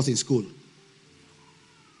they taught us in school.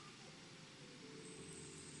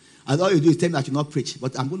 And all you do is tell me that you not preach,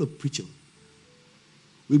 but I'm going to preach you.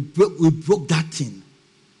 We broke that thing.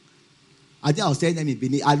 I think I was telling them in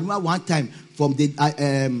Benin. I remember one time from the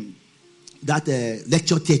that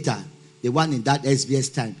lecture theater, the one in that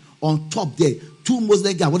SBS time. On top there, 2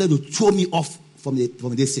 Muslim guys wanted to throw me off from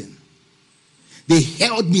this scene. They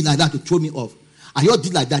held me like that to throw me off. I just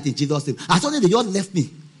did like that in Jesus' name. I thought they just left me.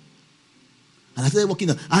 And I started walking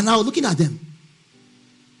on. And I was looking at them.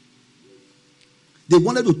 They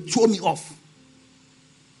wanted to throw me off.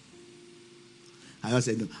 I just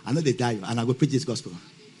said, no, I know they die, and I will preach this gospel.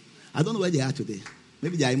 I don't know where they are today.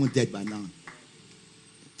 Maybe they are even dead by now.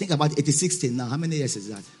 Think about 86 till now. How many years is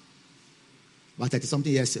that? About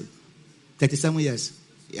 30-something years. 37 years.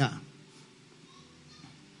 Yeah.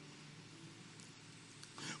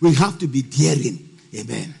 We have to be daring.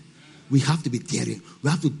 Amen. We have to be daring. We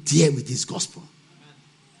have to dare with this gospel.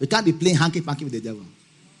 We can't be playing hanky-panky with the devil.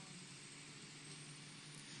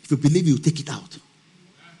 If you believe, you take it out.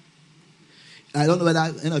 I don't know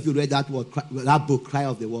whether any of you read that book, Cry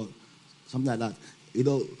of the World. Something like that. You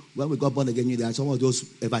know, when we got born again, there are some of those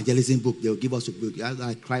evangelism books, they'll give us a book.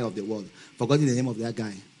 Like Cry of the World. Forgotten the name of that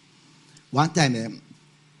guy. One time,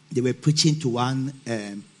 they were preaching to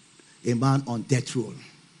a man on death row.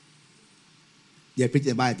 They were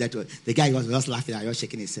preaching about death row. The guy was just laughing and just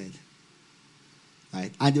shaking his head.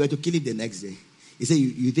 Right? And they were to kill him the next day. He said,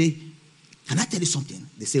 can I tell you something?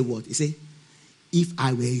 They say, what? He said, if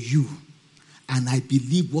I were you, and I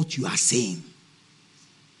believe what you are saying,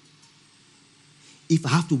 if I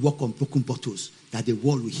have to walk on broken bottles, that the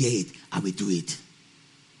world will hear it, I will do it.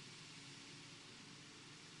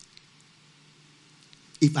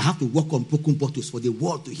 If I have to walk on broken bottles for the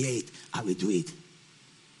world to hear it, I will do it.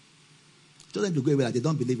 Tell them to go away like they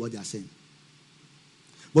don't believe what they are saying.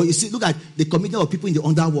 But you see, look at the commitment of people in the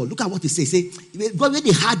underworld. Look at what he says. Say, when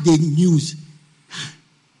they heard the news,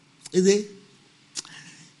 is it?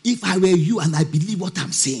 If I were you and I believe what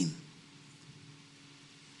I'm saying,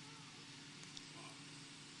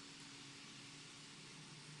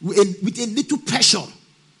 with a little pressure,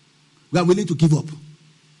 we are willing to give up.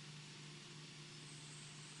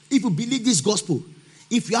 If you believe this gospel,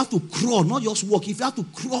 if you have to crawl, not just walk, if you have to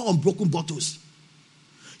crawl on broken bottles,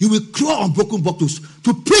 you will crawl on broken bottles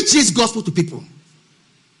to preach this gospel to people.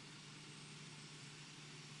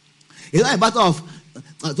 It's not a matter of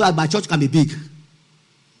so that my church can be big.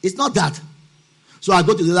 It's not that. So I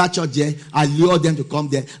go to the other church there, I lure them to come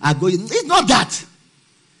there. I go in. It's not that.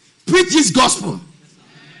 Preach this gospel.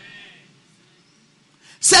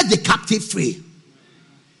 Set the captive free.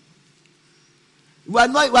 We are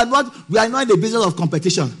not in the business of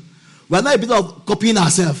competition. We are not in the business of copying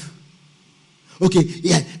ourselves. Okay,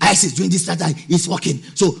 yeah, ICE is doing this, that, it's working.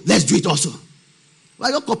 So let's do it also. We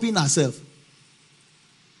are not copying ourselves.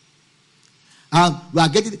 We are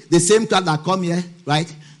getting the same crowd that come here,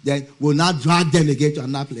 right? Then we'll now drag them again to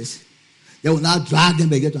another place. They will now drag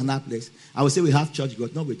them again to another place. I will say we have church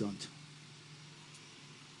growth. No, we don't.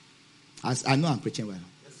 I know I'm preaching well.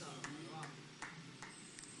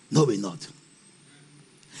 No, we're not.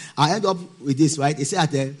 I end up with this, right? He said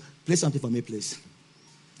that, play something for me, please.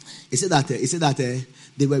 He said that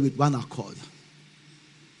they were with one accord.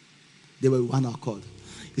 They were with one accord.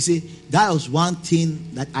 You see, that was one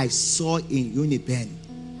thing that I saw in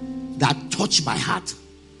Uniben that touched my heart.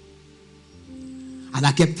 And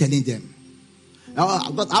I kept telling them.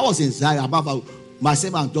 I was in Zaria, about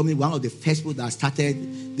myself and Dominic, one of the first people that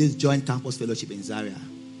started this joint campus fellowship in Zaria.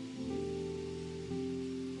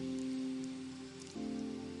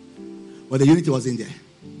 But the unity was in there.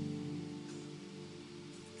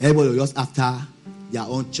 Everybody was just after their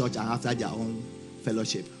own church and after their own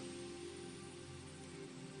fellowship.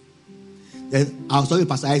 Then I was talking to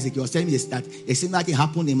Pastor Isaac. He was telling me that a similar thing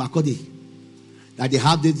happened in Makodi. That they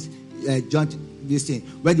have this joint this thing.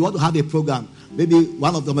 When they want to have a program, maybe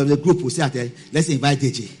one of them, the group will say, let's invite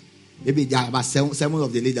Deji. Maybe there are about seven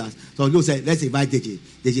of the leaders. So you say, let's invite Deji.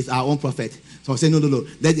 Deji is our own prophet. So I say, no.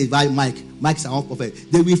 Let's invite Mike. Mike is our own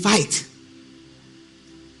prophet. They will fight.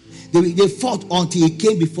 They fought until he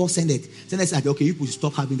came before Senate. Senate said, okay, you could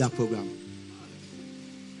stop having that program.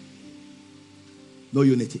 No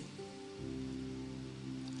unity.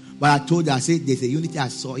 But I told you, I said, there's a unity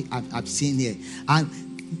I've seen here.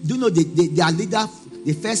 And do you know, their leader,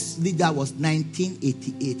 the first leader was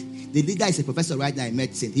 1988. The leader is a professor right now in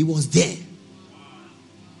medicine. He was there.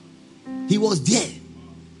 He was there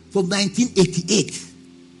from 1988.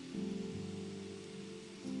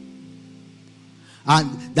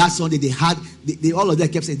 And that Sunday they had, all of them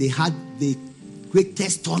kept saying they had the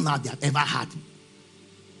greatest turnout they have ever had.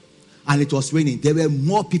 And it was raining. There were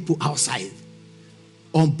more people outside.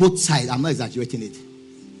 On both sides. I'm not exaggerating it.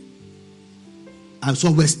 And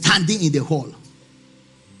so we're standing in the hall.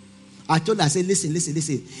 I told her, I said, listen.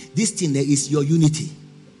 This thing there is your unity.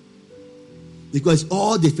 Because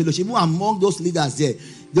all the fellowship, even among those leaders there,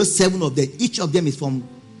 those 7 of them, each of them is from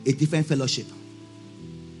a different fellowship.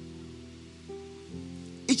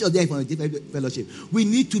 Each of them is from a different fellowship. We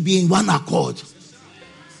need to be in one accord.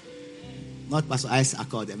 Not Pastor Ice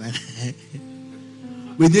accord, amen.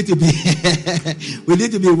 We need to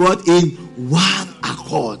be what? In one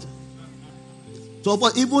accord. So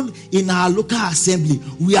for even in our local assembly,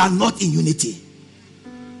 we are not in unity.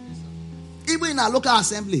 Even in our local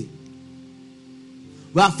assembly,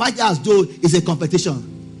 we are fighting as though it's a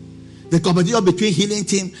competition. The competition between healing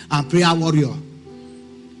team and prayer warrior.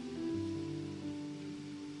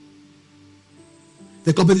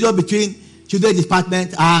 The competition between children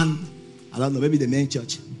department and, I don't know, maybe the main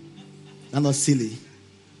church. That's not silly.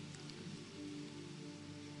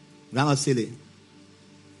 That's not silly.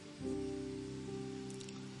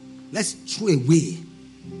 Let's throw away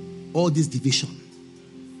all this division.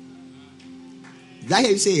 Did I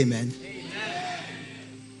hear you say amen? Amen.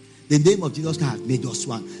 The name of Jesus Christ has made us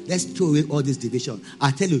one. Let's throw away all this division.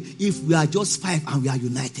 I tell you, if we are just 5 and we are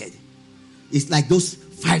united, it's like those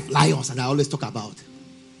 5 lions that I always talk about.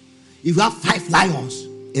 If you have 5 lions,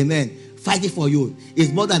 amen, fighting for you,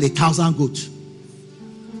 it's more than 1,000 goats.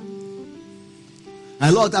 And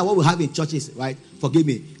a lot of that, what we have in churches, right? Forgive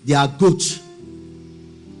me, they are goats.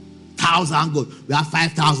 1,000 goats. We have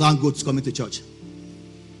 5,000 goats coming to church.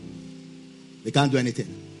 They can't do anything.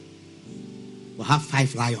 We have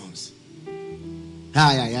 5 lions.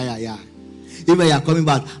 Yeah. Even when you are coming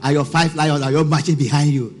back, and your 5 lions are marching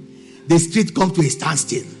behind you, the street comes to a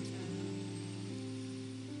standstill.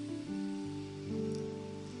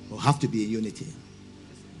 We have to be in unity.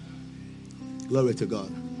 Glory to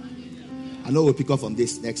God. I know we'll pick up from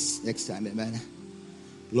this next time, amen.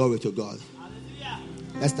 Glory to God.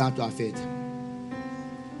 Let's stand to our feet.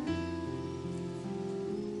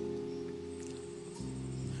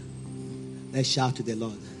 Let's shout to the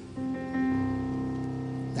Lord.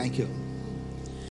 Thank you.